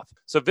South.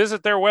 So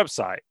visit their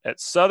website at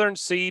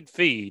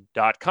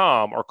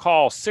southernseedfeed.com or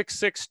call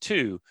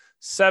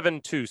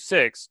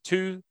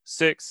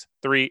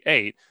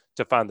 662-726-2638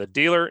 to find the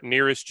dealer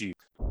nearest you.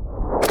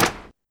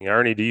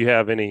 Ernie, do you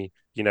have any,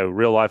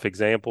 real life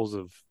examples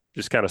of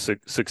just kind of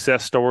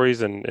success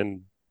stories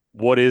and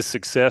what is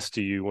success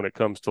to you when it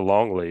comes to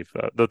Longleaf?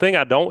 The thing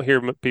I don't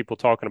hear people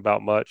talking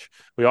about much,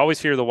 we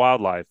always hear the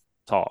wildlife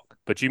talk,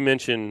 but you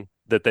mentioned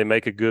that they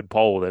make a good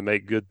pole, they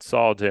make good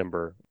saw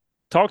timber.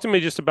 Talk to me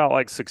just about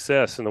like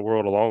success in the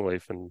world of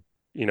Longleaf and,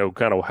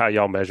 kind of how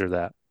y'all measure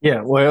that.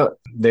 Yeah, well,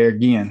 there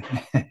again,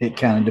 it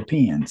kind of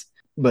depends.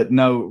 But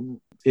no,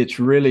 it's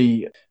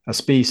really a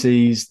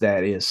species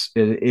that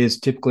is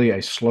typically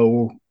a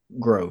slower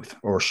growth.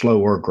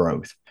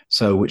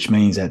 So which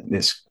means that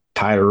it's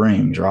tighter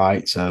rings,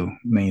 right? So it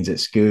means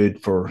it's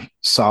good for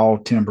saw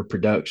timber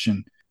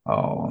production.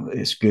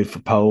 It's good for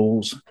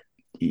poles.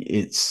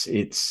 It's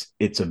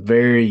a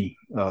very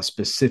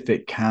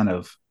specific kind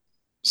of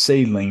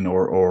seedling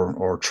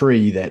or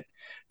tree that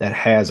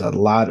has a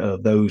lot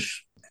of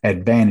those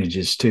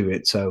advantages to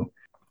it. So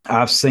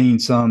I've seen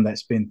some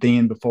that's been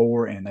thin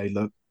before and they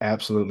look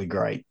absolutely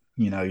great.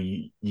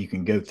 You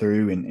can go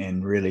through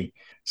and really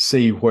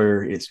see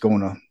where it's going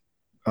to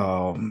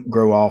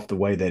grow off the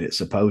way that it's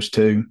supposed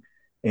to.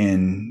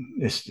 And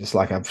it's just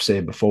like I've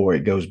said before,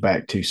 it goes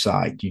back to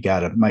site. You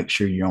got to make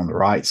sure you're on the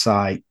right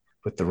site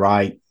with the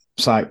right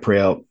site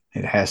prep.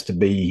 It has to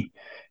be,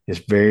 it's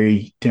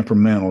very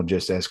temperamental,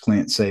 just as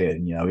Clint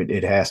said.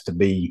 It has to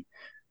be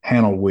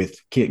handled with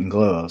kit and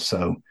gloves.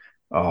 So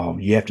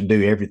you have to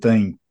do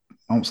everything.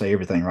 I won't say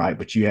everything right,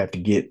 but you have to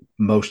get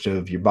most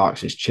of your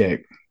boxes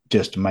checked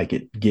just to make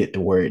it get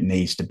to where it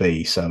needs to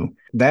be. So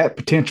that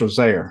potential's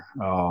there.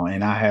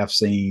 And I have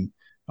seen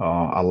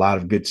a lot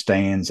of good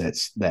stands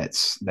that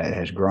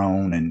has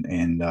grown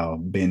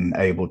and been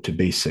able to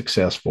be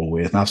successful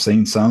with. And I've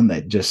seen some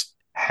that just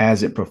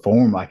hasn't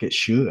performed like it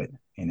should.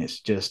 And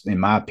it's just, in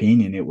my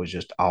opinion, it was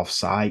just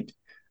off-site,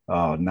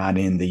 not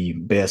in the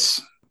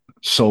best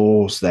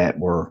soils that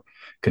were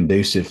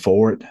conducive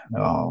for it,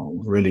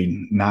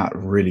 really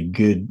not really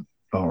good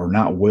or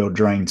not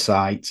well-drained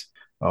sites,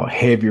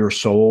 heavier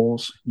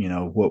soils,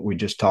 what we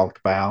just talked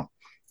about.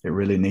 It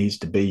really needs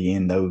to be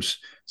in those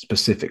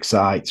specific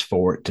sites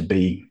for it to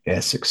be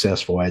as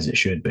successful as it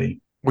should be.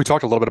 We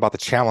talked a little bit about the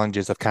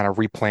challenges of kind of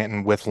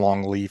replanting with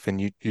longleaf,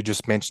 and you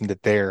just mentioned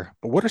it there.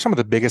 But what are some of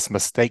the biggest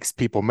mistakes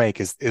people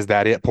make? Is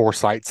that it? Poor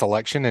site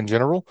selection in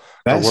general?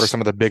 Or what are some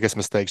of the biggest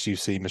mistakes you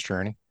see, Mr.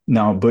 Ernie?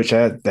 No, Butch,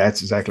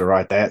 that's exactly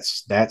right.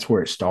 That's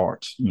where it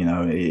starts.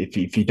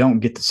 If you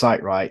don't get the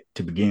site right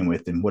to begin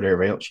with, then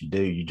whatever else you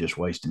do, you're just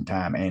wasting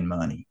time and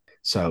money.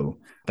 So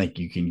I think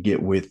you can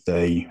get with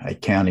a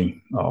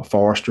county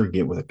forester,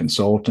 get with a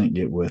consultant,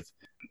 get with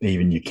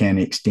even your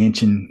county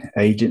extension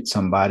agent,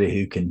 somebody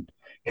who can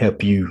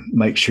help you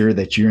make sure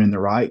that you're in the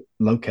right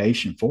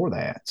location for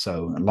that.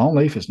 So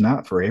longleaf is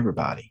not for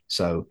everybody.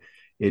 So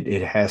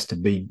it has to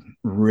be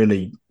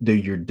really do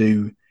your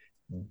due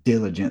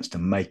diligence to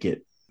make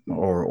it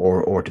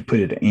or to put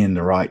it in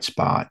the right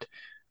spot.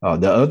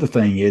 The other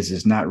thing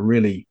is not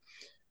really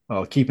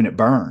keeping it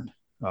burned.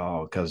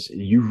 Because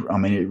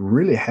it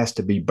really has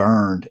to be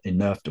burned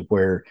enough to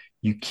where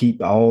you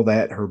keep all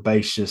that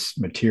herbaceous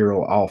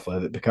material off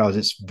of it, because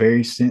it's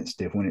very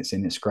sensitive when it's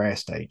in its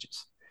grass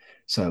stages.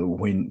 So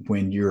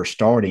when you're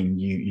starting,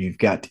 you've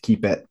got to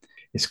keep it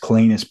as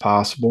clean as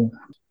possible.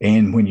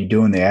 And when you're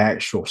doing the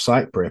actual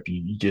site prep,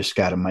 you just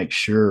got to make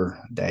sure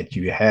that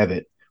you have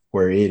it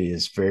where it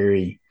is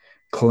very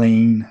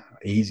clean,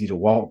 easy to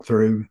walk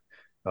through.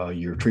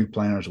 Your tree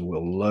planters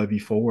will love you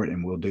for it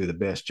and will do the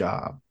best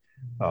job.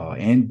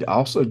 And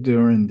also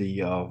during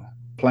the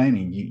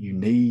planting, you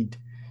need,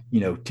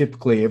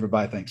 typically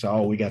everybody thinks,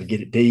 oh, we got to get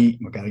it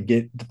deep. We got to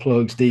get the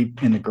plugs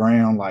deep in the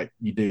ground like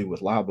you do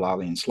with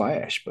loblolly and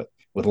slash. But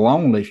with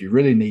longleaf, you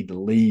really need to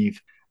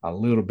leave a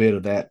little bit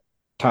of that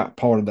top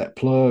part of that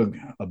plug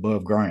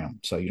above ground.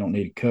 So you don't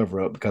need to cover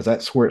up, because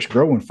that's where it's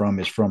growing from,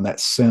 is from that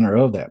center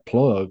of that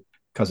plug,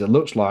 because it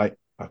looks like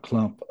a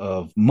clump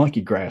of monkey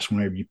grass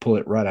whenever you pull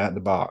it right out of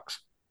the box.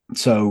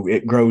 So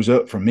it grows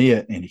up from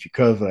it. And if you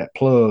cover that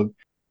plug,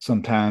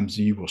 sometimes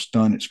you will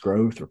stun its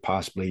growth or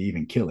possibly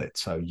even kill it.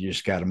 So you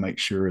just got to make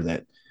sure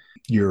that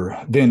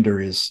your vendor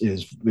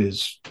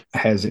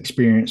has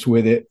experience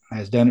with it,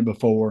 has done it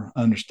before,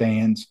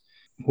 understands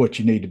what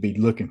you need to be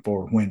looking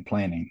for when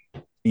planting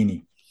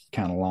any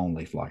kind of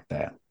longleaf like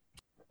that.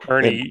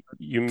 Ernie,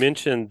 you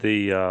mentioned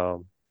the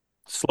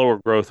slower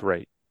growth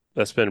rate.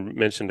 That's been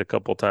mentioned a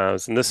couple of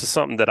times. And this is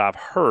something that I've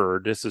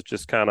heard. This is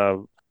just kind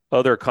of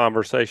other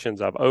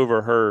conversations I've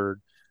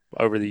overheard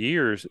over the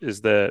years,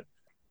 is that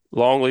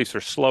longleafs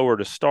are slower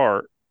to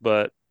start,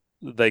 but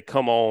they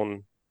come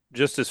on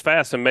just as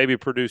fast and maybe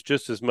produce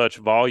just as much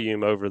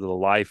volume over the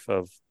life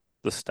of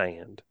the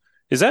stand.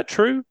 Is that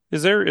true?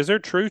 Is there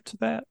truth to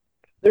that?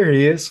 There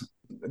is.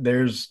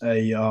 There's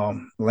a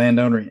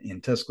landowner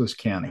in Tuscaloosa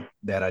County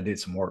that I did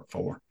some work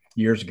for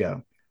years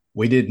ago.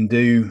 We didn't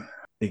do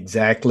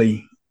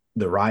exactly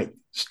the right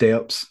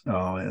steps.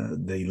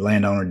 The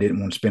landowner didn't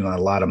want to spend a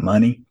lot of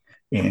money,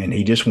 and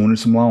he just wanted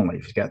some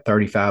longleaf. He's got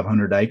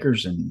 3,500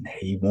 acres, and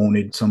he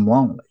wanted some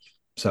longleaf.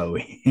 So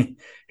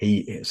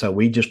so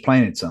we just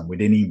planted some. We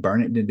didn't even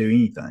burn it to do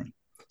anything.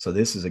 So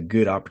this is a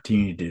good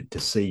opportunity to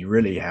see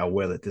really how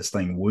well that this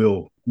thing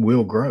will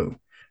grow.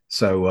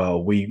 So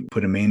we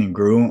put them in and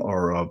grew them,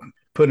 or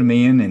put them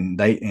in, and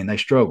they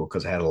struggled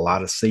because it had a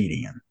lot of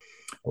seed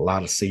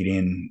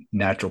in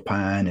natural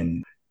pine,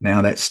 and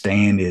now that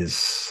stand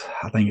is,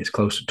 I think it's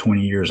close to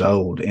 20 years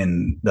old,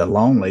 and the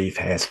longleaf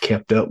has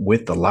kept up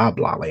with the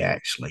loblolly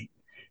actually,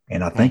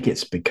 and I think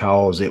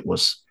it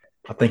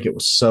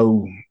was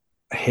so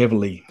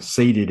heavily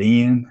seeded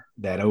in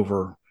that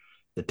over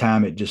the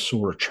time it just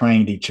sort of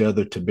trained each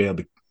other to be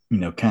able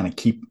to, kind of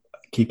keep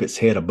its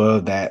head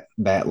above that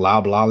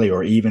loblolly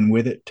or even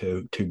with it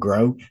to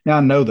grow. Now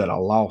I know that I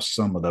lost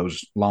some of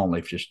those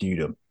longleaf just due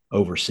to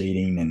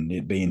overseeding and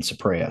it being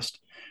suppressed,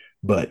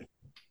 but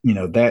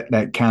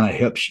that kind of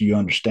helps you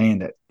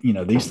understand that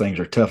these things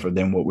are tougher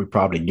than what we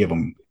probably give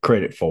them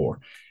credit for.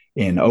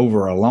 And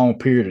over a long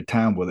period of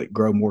time, will it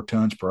grow more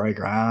tons per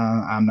acre?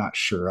 I'm not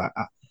sure.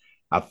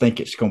 I think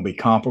it's going to be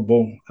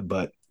comparable,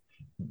 but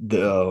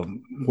the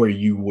where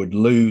you would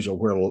lose, or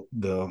where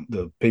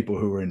the people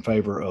who are in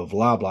favor of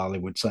loblolly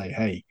would say,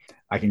 hey,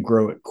 I can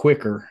grow it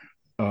quicker.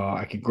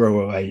 I can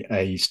grow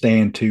a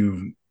stand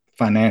to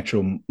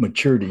financial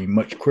maturity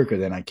much quicker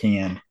than I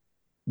can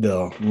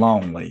the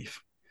longleaf.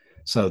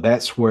 So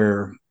that's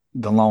where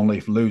the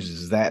longleaf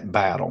loses that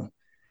battle.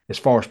 As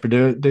far as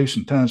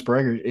producing tons per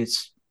acre,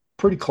 it's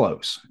pretty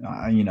close.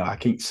 I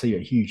can't see a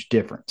huge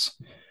difference,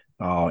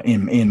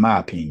 in my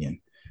opinion.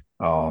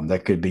 There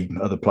could be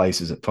other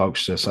places that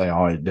folks just say,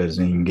 oh, it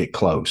doesn't even get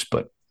close.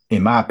 But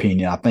in my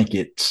opinion, I think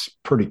it's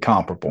pretty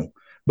comparable.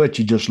 But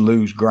you just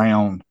lose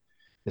ground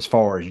as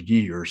far as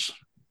years.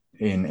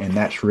 And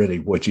that's really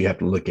what you have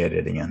to look at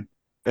it in.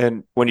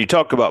 And when you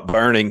talk about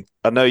burning,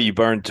 I know you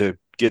burn to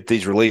get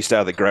these released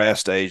out of the grass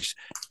stage.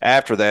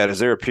 After that, is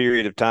there a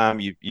period of time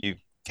you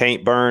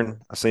can't burn?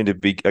 I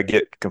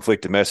get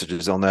conflicted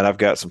messages on that. I've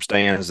got some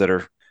stands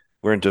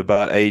we're into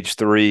about age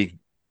 3.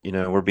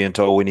 We're being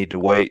told we need to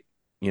wait,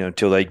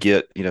 until they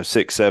get,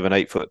 6, 7,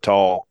 8 foot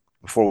tall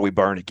before we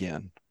burn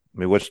again. I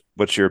mean,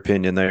 what's your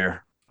opinion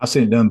there? I've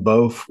seen it done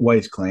both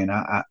ways, Clint.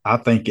 I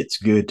think it's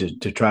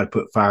good to try to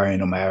put fire in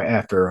them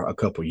after a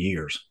couple of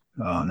years.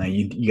 Now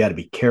you got to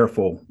be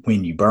careful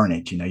when you burn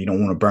it. You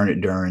don't want to burn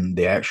it during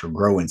the actual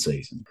growing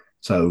season.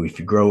 So if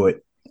you grow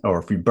it, or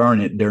if you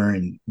burn it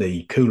during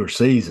the cooler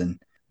season,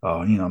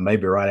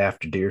 maybe right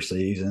after deer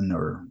season,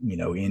 or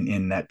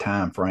in that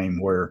time frame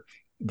where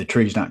the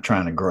tree's not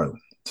trying to grow.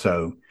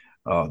 So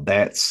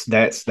that's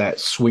that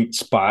sweet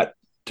spot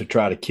to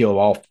try to kill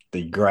off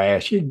the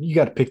grass. You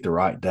got to pick the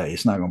right day.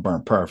 It's not going to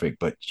burn perfect,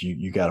 but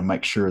you got to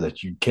make sure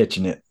that you're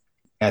catching it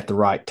at the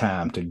right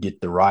time to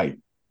get the right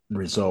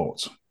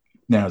results.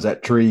 Now, as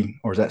that tree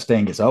or as that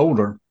stand gets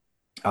older,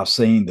 I've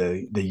seen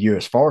the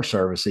U.S. Forest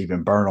Service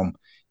even burn them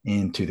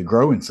into the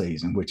growing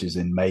season, which is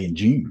in May and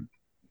June.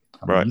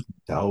 I mean, Right.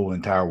 the whole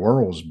entire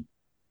world's,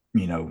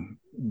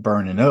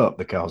 burning up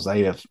because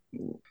they have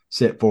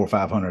set 400 or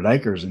 500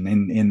 acres, and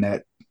in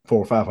that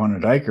 400 or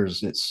 500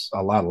 acres, it's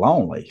a lot of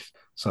longleaf.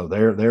 So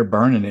they're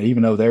burning it,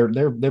 even though they're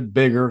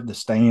bigger. The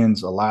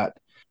stand's a lot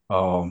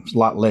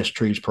less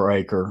trees per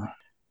acre.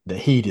 The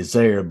heat is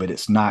there, but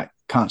it's not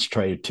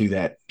concentrated to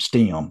that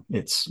stem.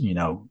 It's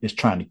it's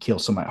trying to kill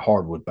some of that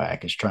hardwood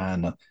back. It's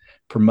trying to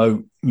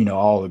promote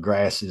all the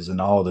grasses and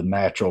all the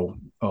natural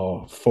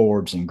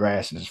forbs and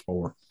grasses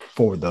for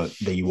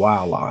the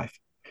wildlife,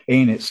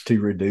 and it's to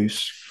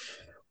reduce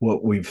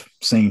what we've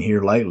seen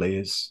here lately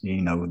is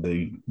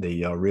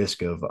the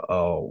risk of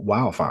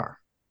wildfire.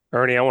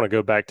 Ernie, I want to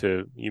go back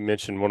to, you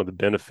mentioned one of the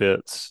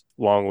benefits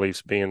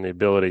longleafs being the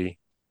ability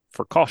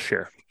for cost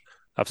share.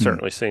 I've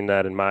certainly seen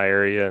that in my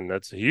area, and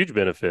that's a huge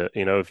benefit.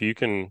 If you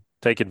can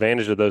take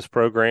advantage of those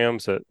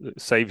programs, it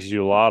saves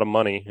you a lot of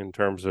money in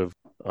terms of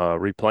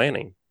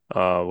replanting.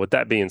 With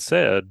that being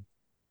said,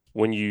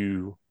 when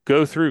you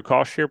go through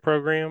cost share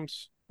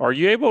programs, are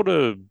you able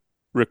to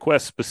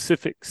request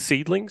specific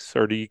seedlings,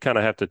 or do you kind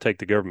of have to take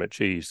the government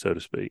cheese, so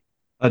to speak?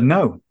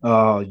 No,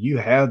 you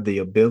have the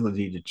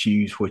ability to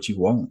choose what you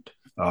want.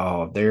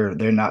 They're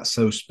not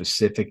so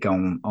specific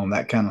on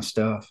that kind of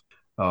stuff.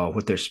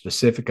 what they're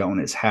specific on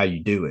is how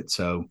you do it.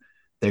 So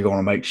they're going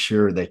to make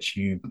sure that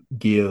you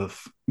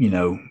give,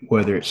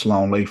 whether it's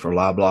longleaf or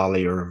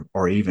loblolly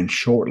or even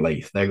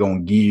shortleaf, they're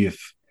going to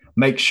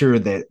make sure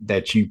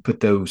that you put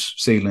those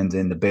seedlings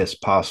in the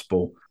best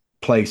possible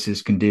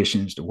places,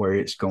 conditions to where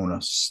it's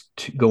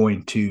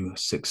going to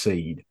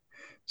succeed.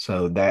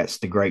 So that's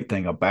the great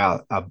thing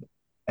about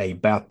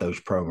those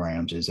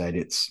programs, is that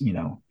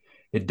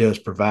it does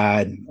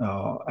provide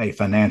a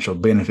financial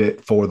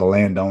benefit for the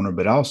landowner,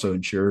 but also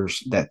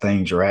ensures that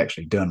things are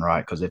actually done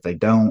right. Because if they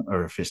don't,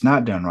 or if it's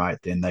not done right,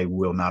 then they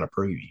will not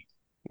approve you.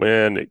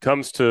 When it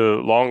comes to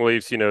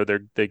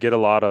longleafs, they get a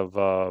lot of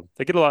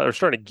they're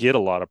starting to get a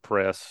lot of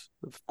press,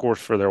 of course,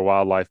 for their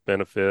wildlife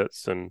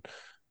benefits, and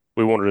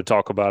we wanted to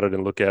talk about it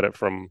and look at it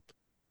from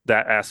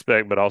that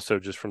aspect, but also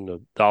just from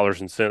the dollars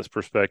and cents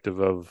perspective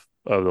of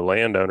the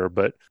landowner.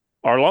 But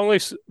are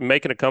longleafs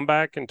making a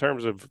comeback in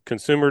terms of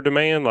consumer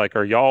demand? Like,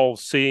 are y'all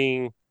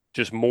seeing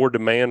just more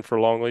demand for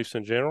longleafs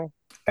in general?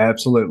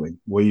 Absolutely.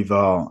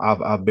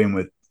 I've been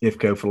with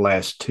IFCO for the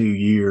last 2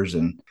 years,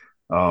 and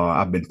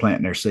I've been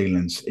planting their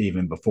seedlings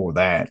even before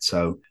that.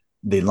 So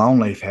the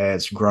longleaf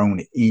has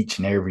grown each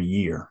and every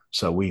year.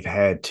 So we've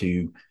had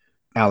to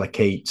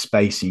allocate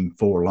spacing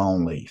for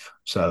longleaf.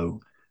 So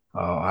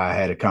I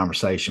had a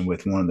conversation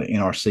with one of the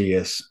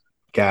NRCS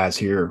guys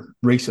here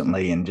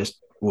recently, and just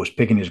was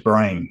picking his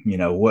brain.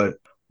 What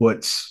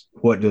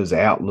does the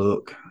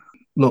outlook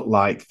look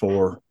like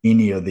for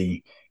any of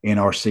the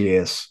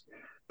NRCS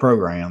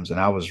programs? And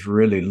I was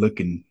really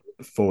looking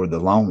for the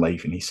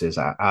longleaf, and he says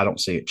I don't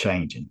see it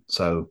changing.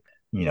 So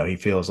he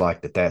feels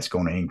like that's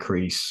going to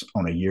increase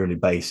on a yearly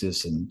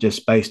basis, and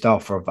just based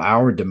off of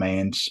our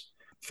demands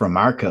from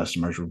our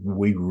customers,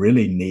 we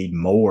really need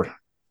more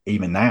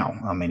even now.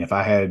 I mean, if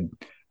I had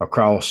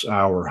across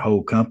our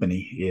whole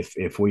company,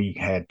 if we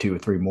had 2 or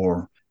 3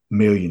 more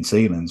million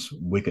seedlings,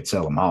 we could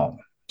sell them all.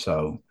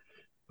 So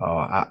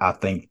I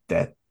think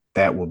that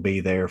will be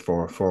there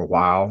for a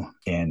while,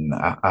 and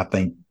I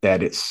think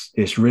that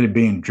it's really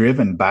being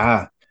driven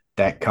by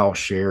that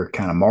cost share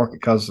kind of market,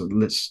 because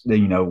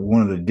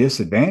one of the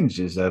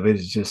disadvantages of it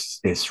is just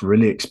it's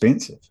really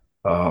expensive.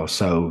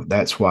 So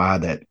that's why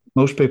that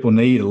most people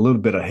need a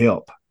little bit of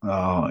help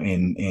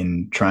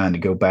in trying to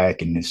go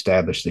back and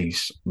establish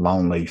these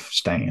longleaf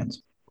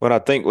stands. Well, I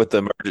think with the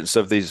emergence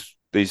of these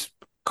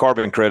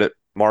carbon credit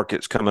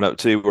markets coming up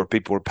too, where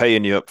people are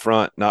paying you up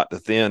front, not to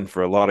thin,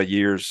 for a lot of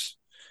years,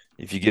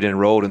 if you get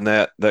enrolled in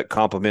that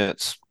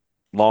complements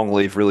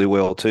longleaf really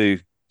well too.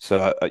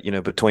 So,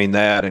 between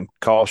that and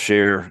cost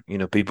share,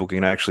 people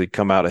can actually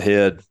come out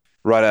ahead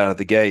right out of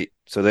the gate.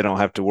 So they don't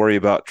have to worry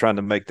about trying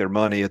to make their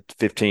money at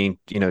 12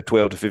 to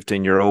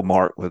 15-year-old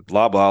mark with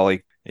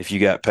loblolly. If you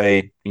got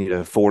paid,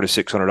 $400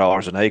 to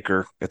 $600 an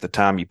acre at the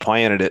time you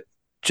planted it,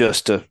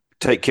 just to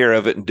take care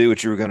of it and do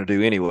what you were going to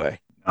do anyway.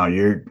 Oh,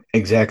 you're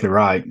exactly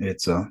right.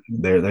 It's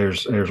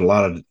there's a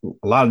lot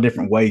of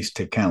different ways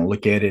to kind of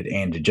look at it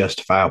and to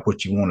justify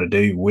what you want to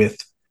do with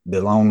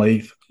the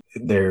longleaf.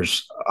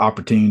 There's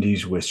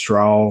opportunities with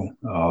straw.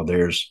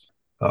 There's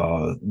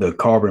the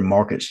carbon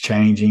market's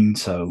changing,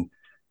 so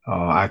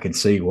I can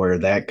see where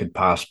that could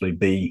possibly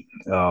be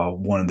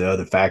one of the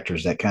other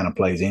factors that kind of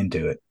plays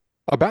into it.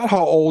 About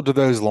how old do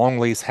those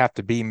longleafs have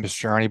to be, Mr.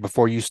 Journey,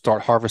 before you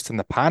start harvesting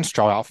the pine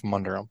straw out from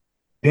under them?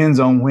 Depends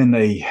on when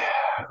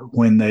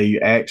they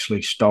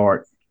actually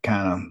start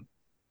kind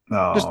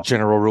of Just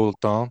general rule of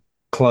thumb.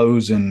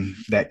 closing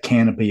that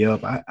canopy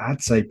up.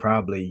 I'd say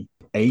probably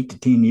 8 to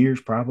 10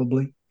 years,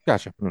 probably.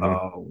 Gotcha.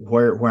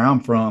 Where I'm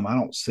from, I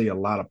don't see a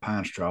lot of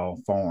pine straw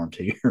farms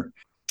here.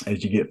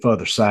 As you get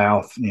further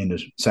south into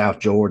South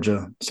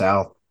Georgia,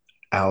 South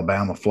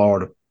Alabama,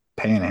 Florida,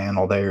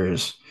 Panhandle,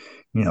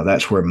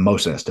 that's where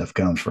most of that stuff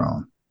comes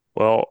from.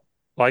 Well,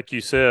 like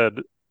you said,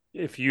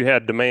 if you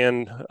had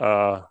demand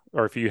or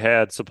if you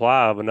had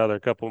supply of another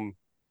couple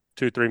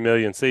 2-3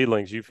 million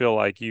seedlings, you feel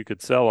like you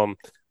could sell them.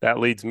 That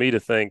leads me to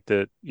think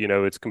that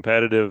it's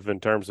competitive in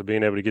terms of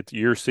being able to get to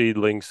your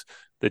seedlings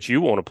that you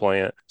want to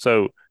plant.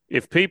 So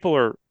if people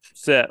are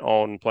set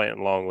on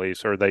planting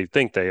longleafs, or they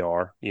think they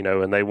are,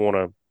 and they want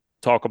to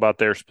talk about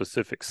their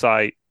specific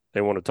site,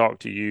 they want to talk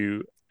to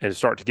you and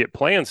start to get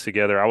plans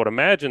together, I would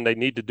imagine they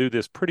need to do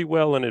this pretty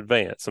well in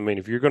advance. I mean,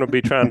 if you're going to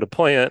be trying to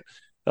plant,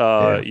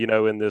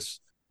 in this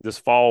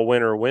fall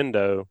winter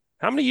window,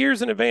 how many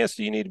years in advance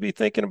do you need to be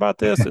thinking about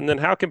this? And then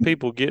how can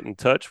people get in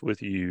touch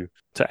with you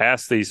to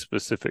ask these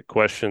specific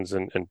questions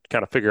and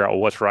kind of figure out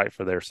what's right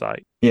for their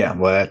site? Yeah,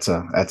 well,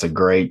 that's a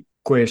great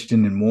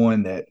question, and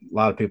one that a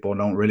lot of people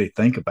don't really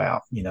think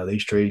about.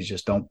 These trees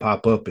just don't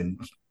pop up in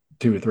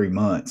 2 or 3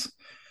 months.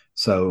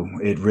 So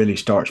it really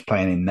starts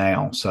planning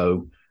now.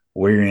 So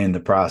we're in the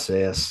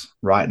process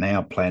right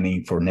now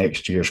planning for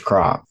next year's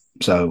crop.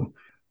 So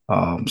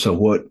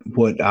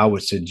what I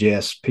would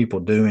suggest people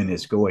doing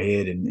is go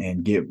ahead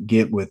and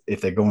get with,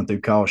 if they're going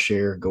through cost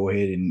share, go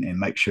ahead and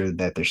make sure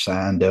that they're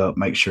signed up,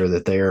 make sure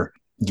that they're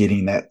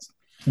getting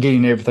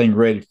everything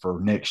ready for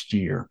next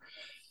year.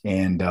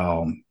 And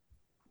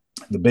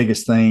the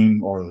biggest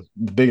thing or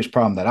the biggest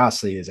problem that I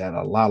see is that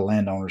a lot of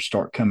landowners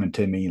start coming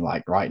to me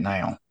like right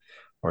now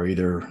or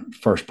either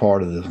first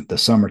part of the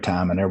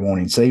summertime and they're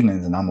wanting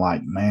seedlings. And I'm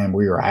like, man,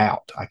 we are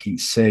out. I can't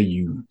sell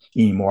you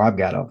anymore. I've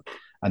got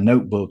a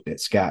notebook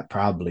that's got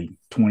probably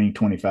 20,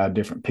 25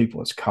 different people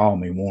that's called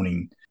me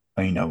wanting,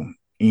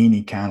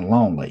 any kind of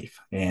longleaf.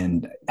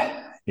 And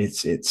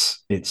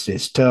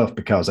it's tough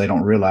because they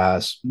don't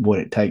realize what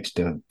it takes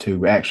to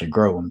actually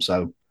grow them.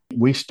 So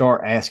we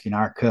start asking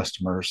our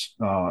customers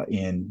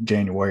in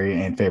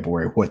January and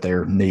February what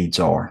their needs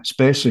are,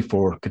 especially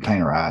for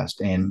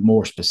containerized and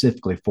more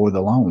specifically for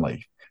the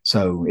longleaf.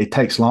 So it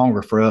takes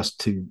longer for us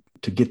to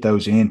get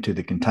those into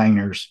the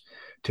containers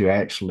to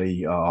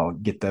actually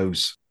get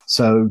those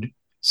sowed.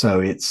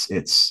 So it's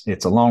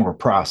a longer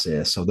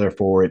process. So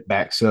therefore, it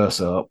backs us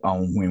up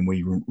on when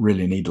we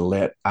really need to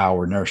let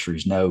our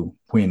nurseries know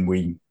when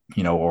we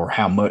or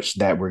how much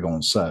that we're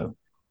going to sow.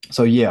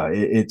 So yeah,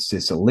 it's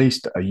at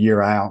least a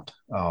year out.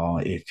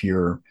 If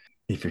you're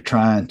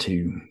trying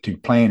to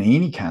plant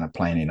any kind of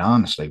planting,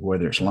 honestly,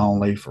 whether it's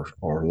longleaf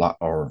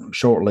or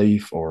short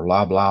leaf or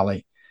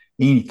loblolly,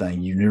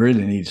 anything, you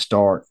really need to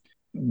start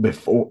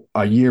before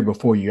a year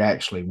before you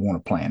actually want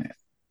to plant it.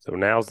 So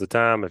now's the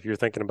time if you're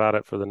thinking about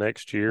it for the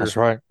next year. That's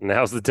right.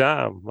 Now's the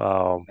time.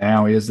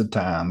 Now is the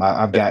time.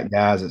 I've got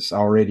guys that's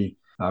already.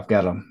 I've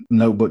got a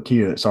notebook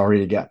here that's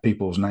already got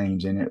people's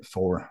names in it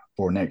for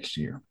next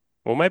year.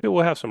 Well, maybe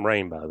we'll have some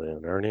rain by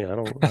then, Ernie.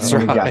 That's We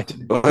right. got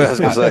to. Well, I was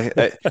going to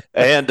say,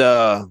 and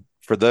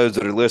for those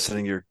that are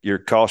listening, your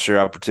cost share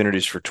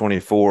opportunities for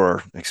 24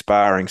 are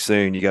expiring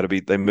soon. You got to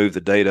be. They move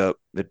the date up.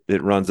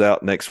 It runs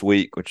out next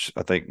week, which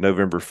I think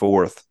November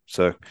 4th.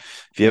 So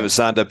if you haven't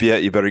signed up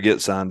yet, you better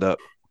get signed up.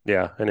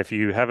 Yeah, and if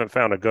you haven't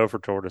found a gopher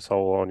tortoise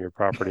hole on your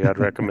property, I'd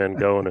recommend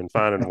going and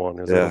finding one,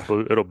 because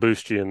it'll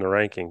boost you in the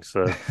rankings.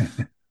 So,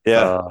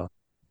 yeah.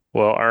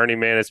 Well, Ernie,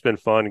 man, it's been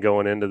fun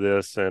going into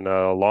this, and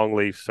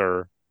longleafs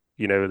are,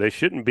 they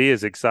shouldn't be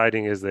as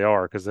exciting as they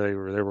are, because they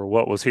were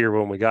what was here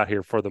when we got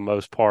here for the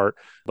most part.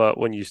 But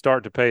when you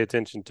start to pay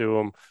attention to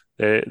them,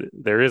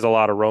 there is a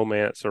lot of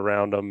romance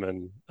around them,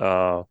 and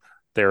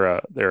they're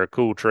a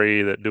cool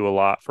tree that do a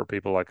lot for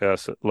people like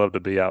us that love to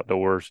be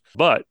outdoors.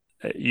 But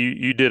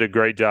you did a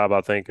great job,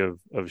 I think, of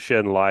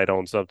shedding light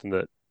on something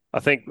that I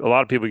think a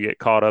lot of people get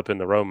caught up in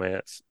the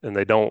romance and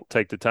they don't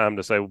take the time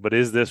to say, well, but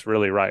is this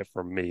really right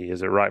for me?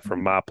 Is it right for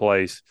my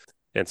place?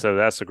 And so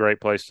that's a great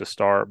place to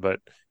start. But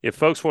if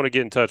folks want to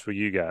get in touch with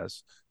you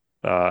guys,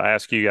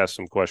 ask you guys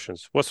some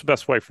questions, what's the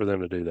best way for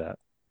them to do that?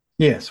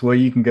 Yes, well,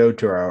 you can go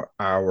to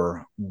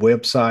our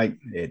website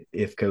at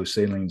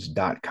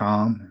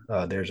ifcoseedlings.com.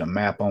 There's a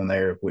map on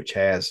there which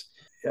has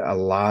a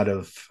lot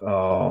of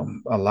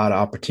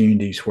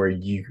opportunities where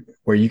you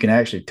can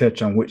actually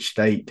touch on which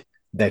state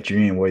that you're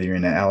in, whether you're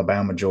in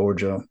Alabama,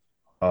 Georgia,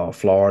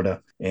 Florida,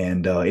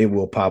 and it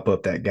will pop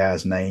up that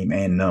guy's name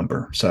and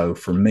number. So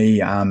for me,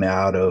 I'm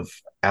out of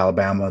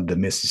Alabama, the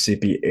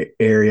Mississippi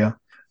area.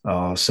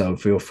 So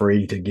feel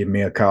free to give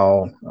me a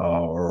call,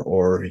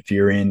 or if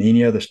you're in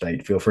any other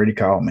state, feel free to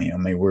call me. I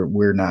mean,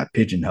 we're not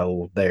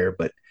pigeonholed there,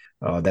 but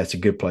that's a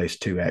good place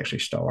to actually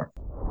start.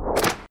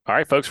 All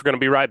right, folks, we're going to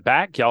be right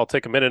back. Y'all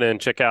take a minute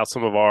and check out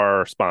some of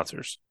our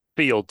sponsors.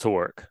 Field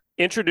Torque.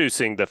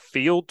 Introducing the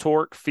Field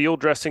Torque Field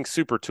Dressing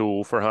Super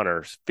Tool for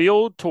hunters.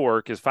 Field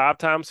Torque is 5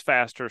 times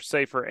faster,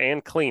 safer,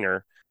 and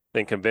cleaner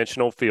than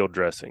conventional field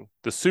dressing.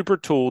 The Super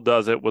Tool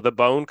does it with a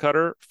bone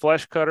cutter,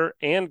 flesh cutter,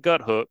 and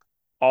gut hook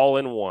all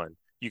in one.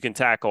 You can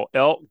tackle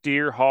elk,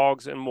 deer,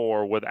 hogs, and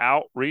more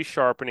without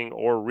resharpening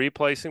or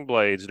replacing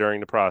blades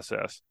during the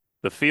process.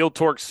 The Field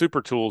Torque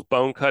Super Tool's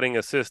bone cutting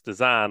assist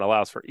design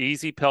allows for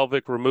easy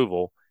pelvic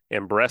removal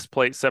and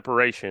breastplate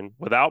separation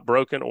without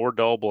broken or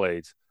dull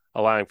blades,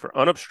 allowing for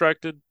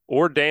unobstructed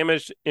or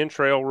damaged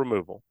entrail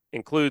removal.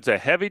 Includes a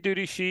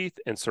heavy-duty sheath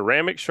and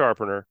ceramic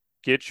sharpener.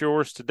 Get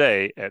yours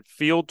today at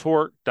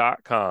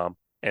fieldtorque.com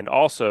and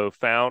also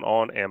found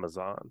on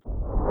Amazon.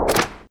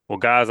 Well,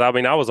 guys, I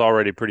mean, I was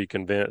already pretty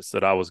convinced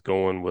that I was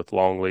going with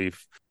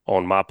longleaf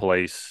on my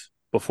place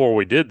before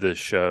we did this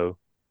show,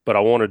 but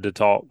I wanted to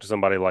talk to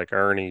somebody like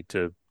Ernie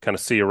to kind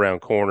of see around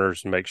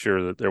corners and make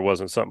sure that there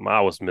wasn't something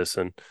I was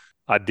missing.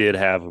 I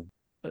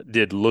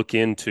did look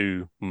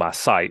into my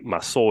site, my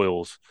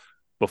soils,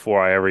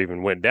 before I ever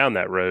even went down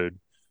that road.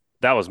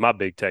 That was my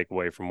big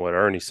takeaway from what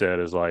Ernie said,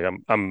 is like,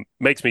 I'm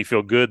makes me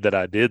feel good that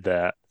I did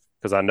that,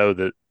 because I know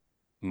that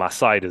my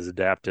site is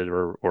adapted,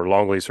 or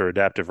longleafs are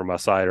adapted for my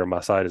site, or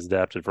my site is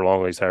adapted for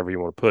longleafs, however you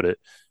want to put it.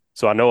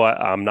 So I know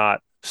I'm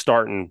not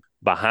starting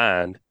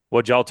behind.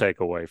 What'd y'all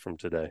take away from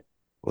today?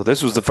 Well,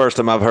 this was the first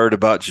time I've heard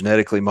about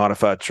genetically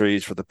modified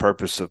trees for the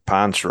purpose of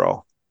pine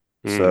straw.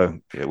 So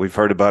yeah, we've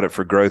heard about it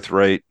for growth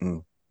rate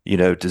and,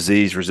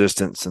 disease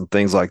resistance and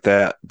things like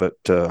that. But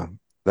that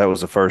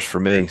was the first for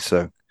me.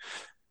 So,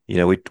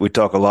 we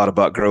talk a lot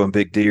about growing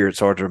big deer. It's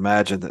hard to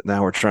imagine that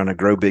now we're trying to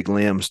grow big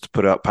limbs to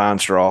put out pine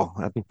straw.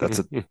 That's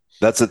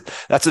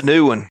a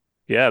new one.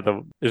 Yeah,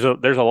 there's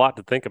a lot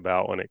to think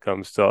about when it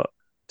comes to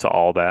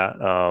all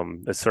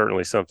that. It's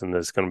certainly something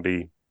that's going to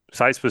be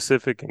site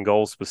specific and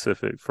goal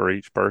specific for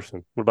each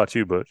person. What about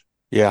you, Butch?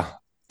 Yeah,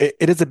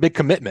 it is a big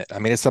commitment. I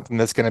mean, it's something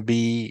that's going to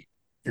be,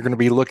 you're going to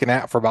be looking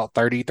at for about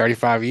 30,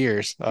 35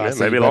 years. So maybe you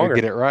better longer.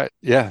 get it right.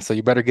 Yeah. So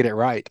you better get it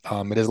right.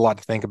 It is a lot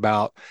to think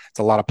about. It's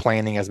a lot of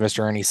planning, as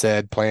Mr. Ernie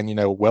said, plan,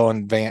 well in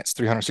advance,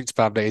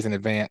 365 days in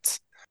advance.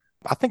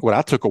 I think what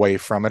I took away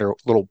from it, or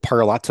little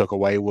pearl I took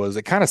away, was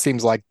it kind of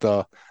seems like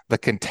the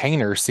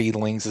container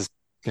seedlings is,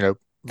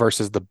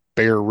 versus the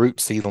bare root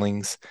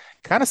seedlings,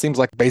 kind of seems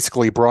like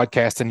basically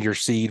broadcasting your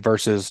seed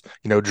versus,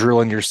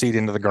 drilling your seed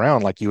into the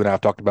ground, like you and I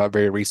have talked about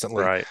very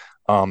recently. Right.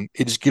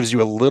 It just gives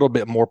you a little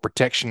bit more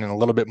protection and a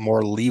little bit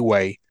more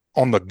leeway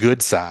on the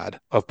good side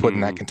of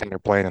putting that container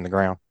plant in the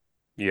ground.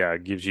 Yeah,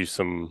 it gives you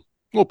some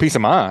little peace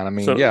of mind. I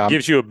mean, it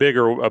gives you a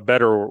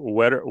better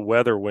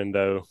weather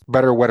window.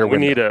 Better weather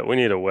window. We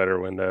need a wetter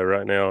window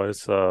right now.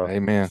 It's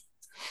amen.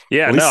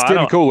 Yeah, at least it's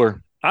getting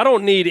cooler. I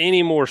don't need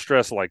any more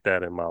stress like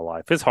that in my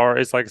life. It's hard.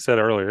 It's like I said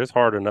earlier, it's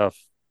hard enough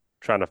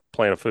trying to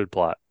plant a food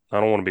plot.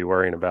 I don't want to be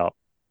worrying about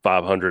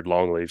 500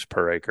 longleaves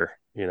per acre,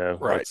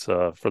 Right. That's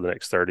for the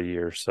next 30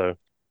 years. So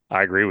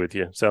I agree with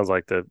you. Sounds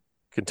like the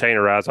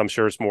containerized, I'm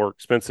sure it's more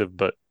expensive,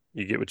 but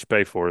you get what you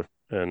pay for.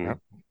 And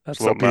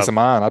that's a little piece of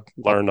mind. I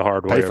learned the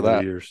hard way over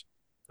the years.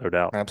 No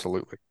doubt.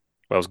 Absolutely.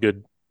 Well, it was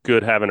good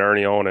having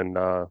Ernie on,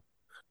 and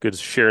good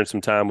sharing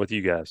some time with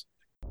you guys.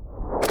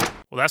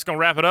 Well, that's going to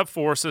wrap it up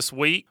for us this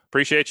week.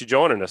 Appreciate you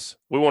joining us.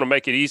 We want to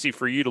make it easy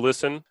for you to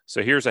listen,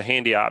 so here's a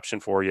handy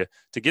option for you.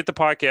 To get the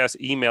podcast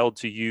emailed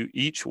to you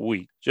each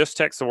week, just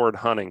text the word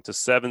hunting to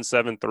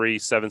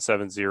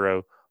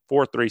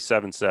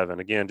 773-770-4377.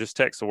 Again, just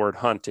text the word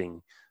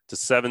hunting to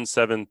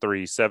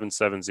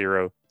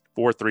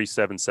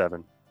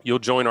 773-770-4377. You'll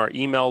join our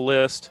email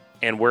list,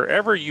 and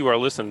wherever you are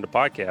listening to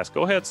podcasts,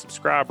 go ahead,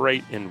 subscribe,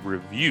 rate, and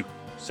review.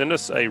 Send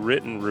us a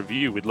written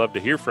review. We'd love to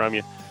hear from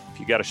you. If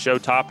you got a show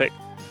topic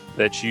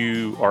that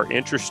you are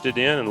interested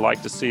in and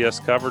like to see us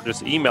cover,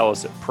 just email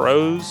us at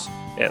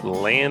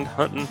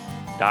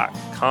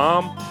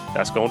pros@landhunting.com.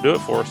 That's going to do it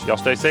for us. Y'all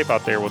stay safe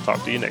out there. We'll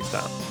talk to you next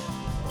time.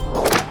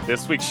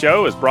 This week's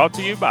show is brought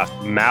to you by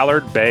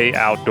Mallard Bay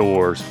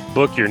Outdoors.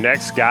 Book your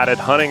next guided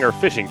hunting or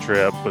fishing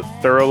trip with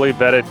thoroughly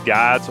vetted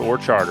guides or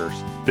charters.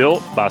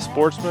 Built by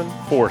sportsmen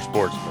for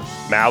sportsmen.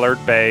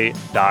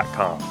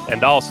 MallardBay.com.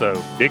 And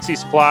also, Dixie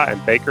Supply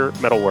and Baker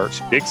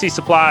Metalworks. Dixie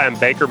Supply and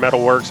Baker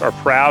Metalworks are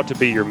proud to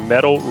be your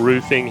metal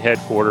roofing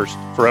headquarters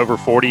for over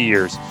 40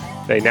 years.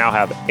 They now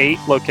have 8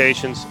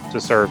 locations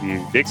to serve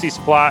you. Dixie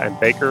Supply and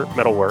Baker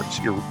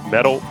Metalworks, your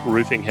metal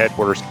roofing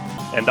headquarters.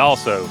 And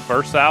also,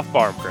 First South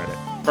Farm Credit.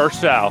 First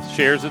South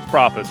shares its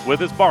profits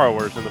with its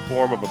borrowers in the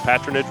form of a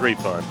patronage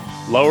refund,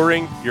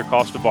 lowering your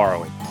cost of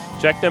borrowing.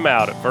 Check them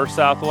out at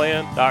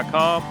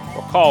firstsouthland.com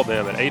or call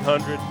them at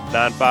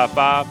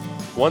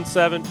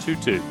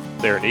 800-955-1722.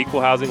 They're an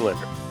equal housing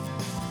lender.